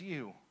as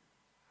you,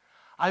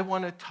 I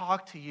want to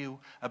talk to you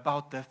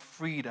about the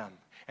freedom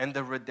and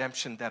the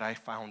redemption that I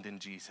found in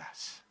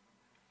Jesus.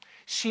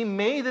 She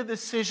made a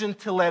decision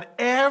to let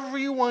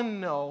everyone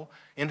know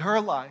in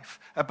her life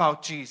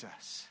about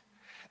Jesus.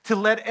 To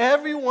let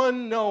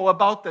everyone know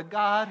about the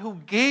God who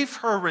gave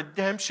her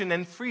redemption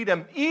and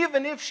freedom,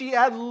 even if she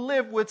had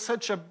lived with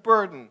such a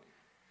burden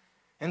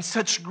and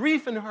such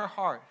grief in her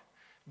heart.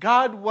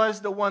 God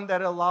was the one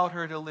that allowed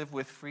her to live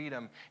with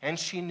freedom, and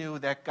she knew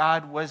that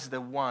God was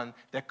the one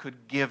that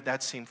could give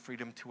that same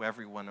freedom to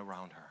everyone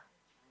around her.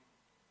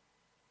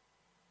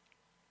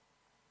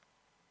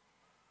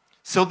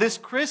 So this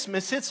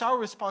Christmas, it's our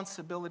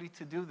responsibility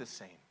to do the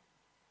same.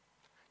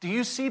 Do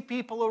you see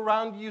people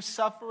around you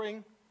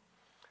suffering?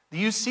 Do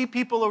you see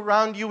people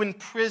around you in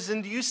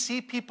prison? Do you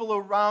see people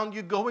around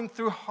you going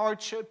through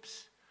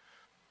hardships?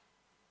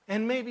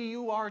 And maybe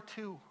you are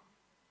too.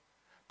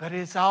 But it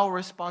is our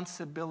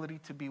responsibility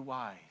to be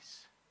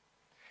wise.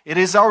 It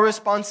is our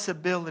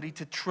responsibility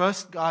to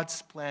trust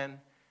God's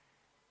plan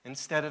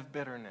instead of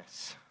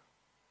bitterness.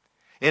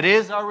 It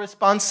is our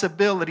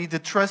responsibility to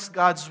trust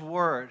God's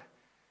word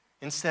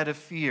instead of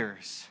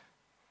fears.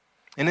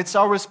 And it's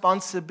our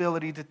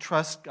responsibility to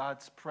trust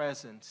God's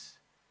presence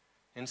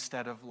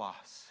instead of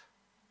loss.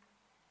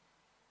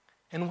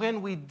 And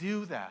when we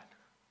do that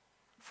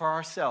for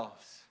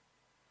ourselves,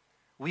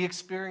 we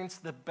experience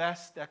the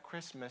best that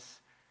Christmas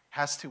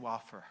has to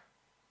offer.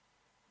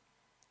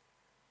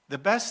 The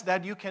best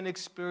that you can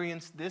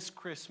experience this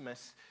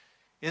Christmas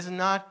is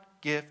not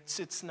gifts.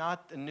 It's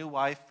not a new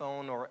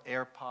iPhone or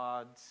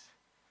AirPods.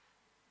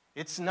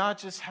 It's not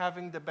just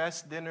having the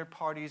best dinner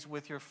parties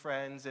with your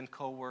friends and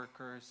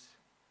coworkers.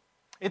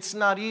 It's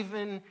not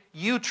even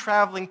you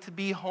traveling to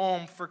be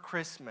home for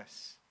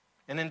Christmas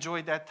and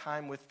enjoy that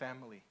time with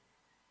family.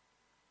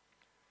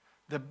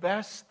 The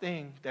best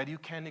thing that you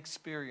can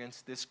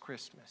experience this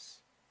Christmas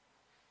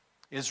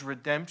is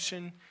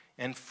redemption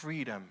and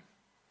freedom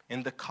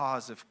in the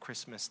cause of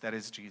Christmas, that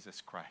is Jesus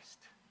Christ.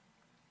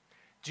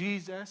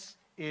 Jesus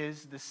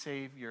is the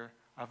Savior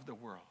of the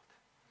world.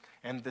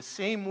 And the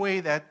same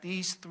way that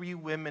these three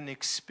women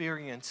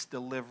experienced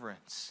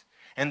deliverance,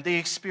 and they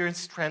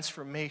experienced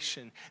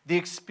transformation, they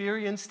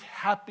experienced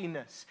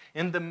happiness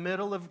in the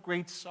middle of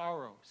great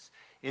sorrows.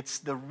 It's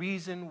the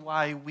reason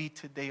why we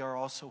today are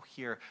also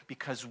here,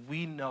 because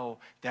we know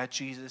that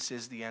Jesus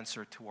is the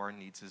answer to our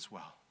needs as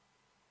well.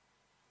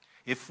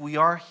 If we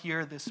are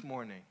here this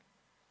morning,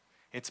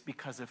 it's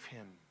because of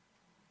Him.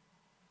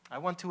 I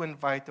want to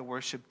invite the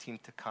worship team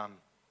to come.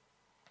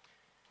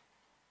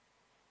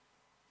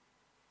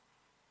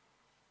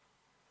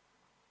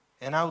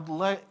 And I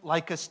would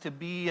like us to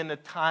be in a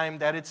time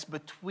that it's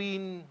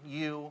between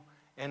you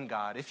and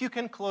God. If you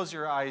can close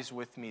your eyes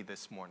with me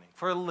this morning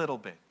for a little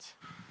bit.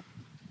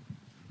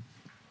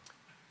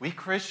 We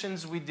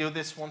Christians, we do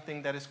this one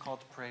thing that is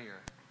called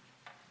prayer.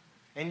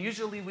 And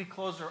usually we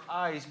close our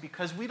eyes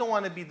because we don't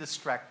want to be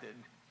distracted.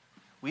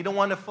 We don't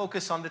want to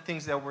focus on the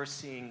things that we're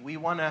seeing. We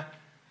want to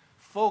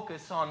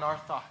focus on our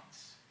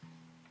thoughts.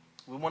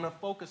 We want to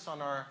focus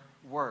on our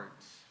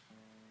words.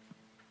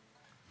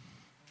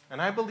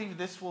 And I believe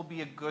this will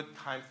be a good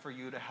time for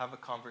you to have a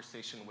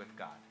conversation with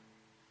God.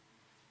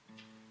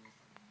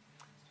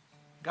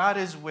 God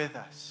is with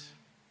us.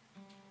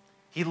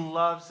 He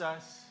loves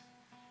us.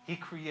 He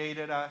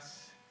created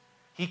us.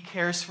 He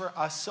cares for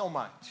us so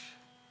much.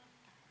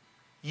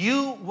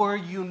 You were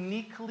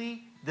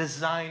uniquely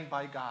designed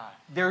by God.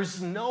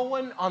 There's no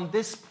one on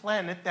this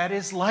planet that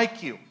is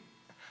like you.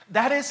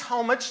 That is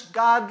how much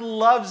God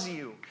loves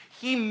you.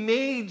 He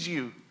made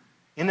you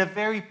in a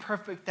very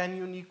perfect and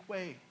unique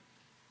way.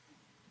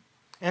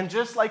 And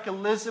just like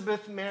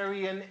Elizabeth,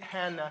 Mary, and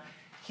Hannah,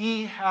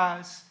 He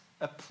has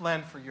a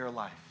plan for your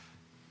life.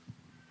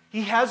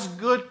 He has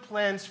good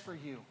plans for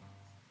you.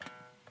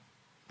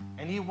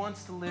 And He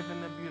wants to live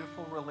in a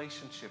beautiful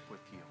relationship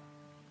with you.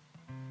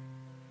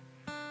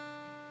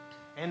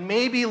 And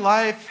maybe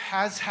life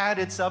has had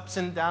its ups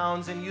and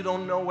downs, and you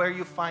don't know where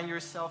you find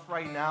yourself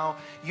right now.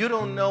 You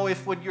don't know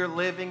if what you're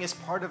living is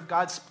part of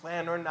God's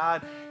plan or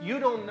not. You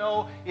don't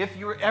know if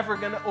you're ever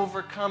going to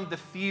overcome the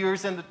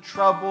fears and the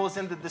troubles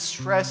and the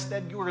distress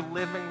that you're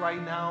living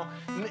right now.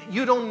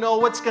 You don't know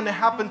what's going to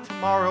happen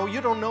tomorrow.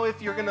 You don't know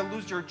if you're going to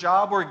lose your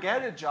job or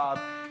get a job.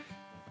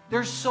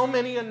 There's so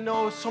many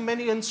unknowns, so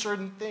many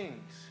uncertain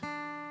things.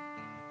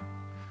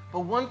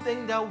 But one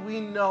thing that we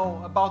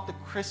know about the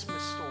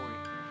Christmas story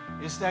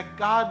is that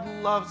God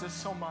loves us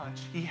so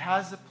much. He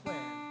has a plan,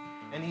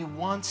 and He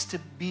wants to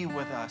be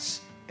with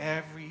us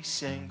every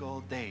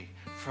single day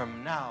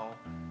from now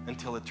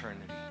until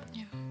eternity.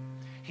 Yeah.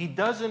 He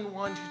doesn't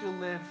want you to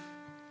live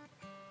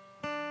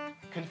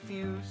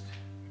confused.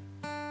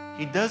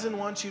 He doesn't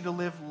want you to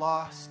live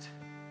lost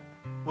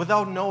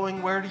without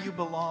knowing where do you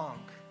belong.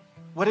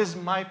 What is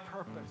my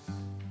purpose?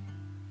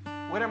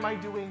 What am I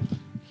doing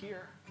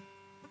here?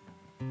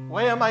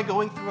 Why am I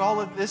going through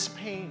all of this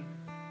pain?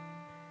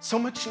 So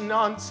much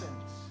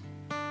nonsense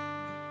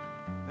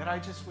that I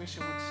just wish it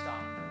would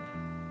stop.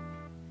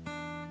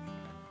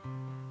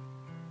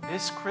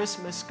 This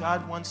Christmas,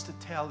 God wants to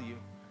tell you,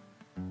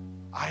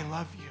 I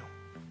love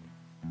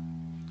you.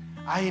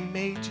 I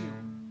made you.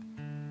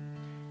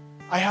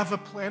 I have a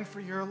plan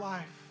for your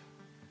life.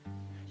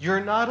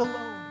 You're not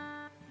alone.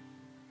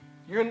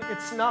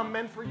 It's not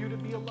meant for you to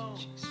be alone.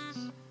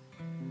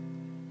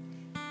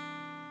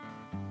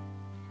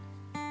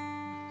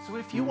 So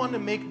if you want to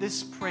make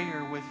this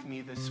prayer with me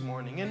this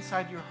morning,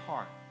 inside your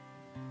heart,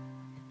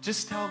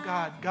 just tell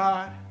God,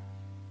 God,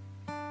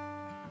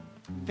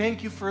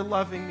 thank you for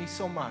loving me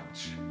so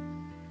much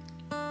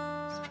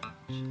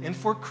and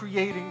for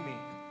creating me,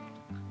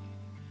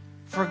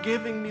 for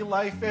giving me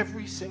life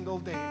every single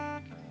day.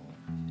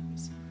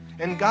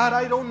 And God,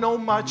 I don't know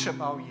much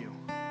about you.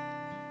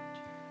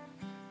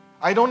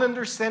 I don't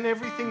understand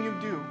everything you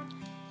do.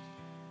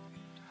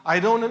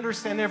 I don't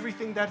understand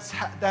everything that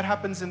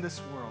happens in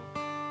this world.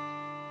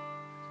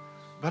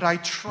 But I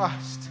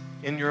trust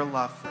in your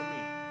love for me.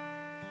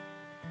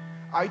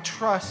 I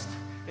trust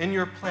in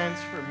your plans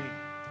for me.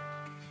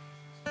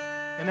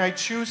 And I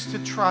choose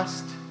to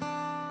trust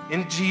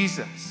in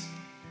Jesus,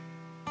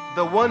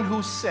 the one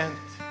who sent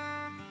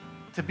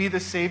to be the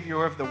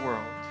Savior of the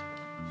world.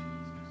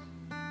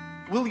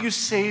 Will you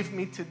save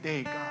me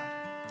today, God?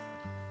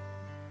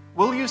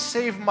 Will you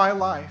save my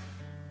life?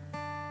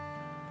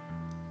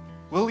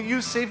 Will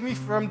you save me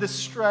from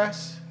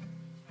distress,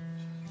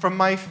 from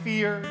my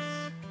fears,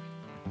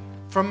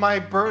 from my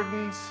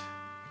burdens,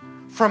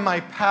 from my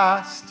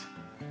past,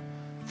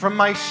 from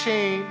my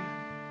shame,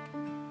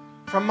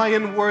 from my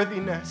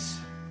unworthiness?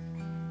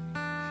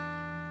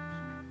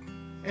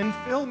 And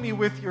fill me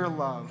with your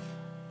love.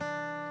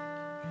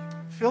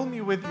 Fill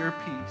me with your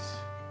peace.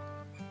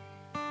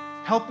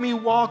 Help me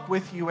walk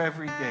with you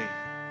every day.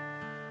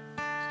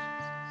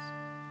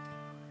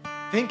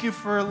 Thank you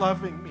for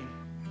loving me,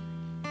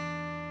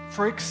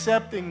 for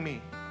accepting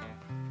me.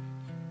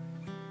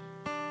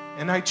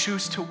 And I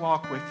choose to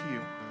walk with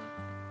you.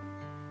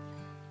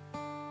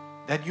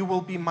 That you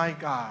will be my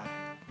God,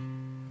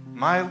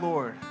 my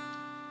Lord,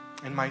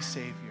 and my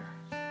Savior.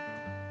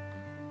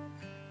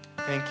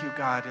 Thank you,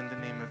 God, in the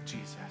name of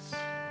Jesus.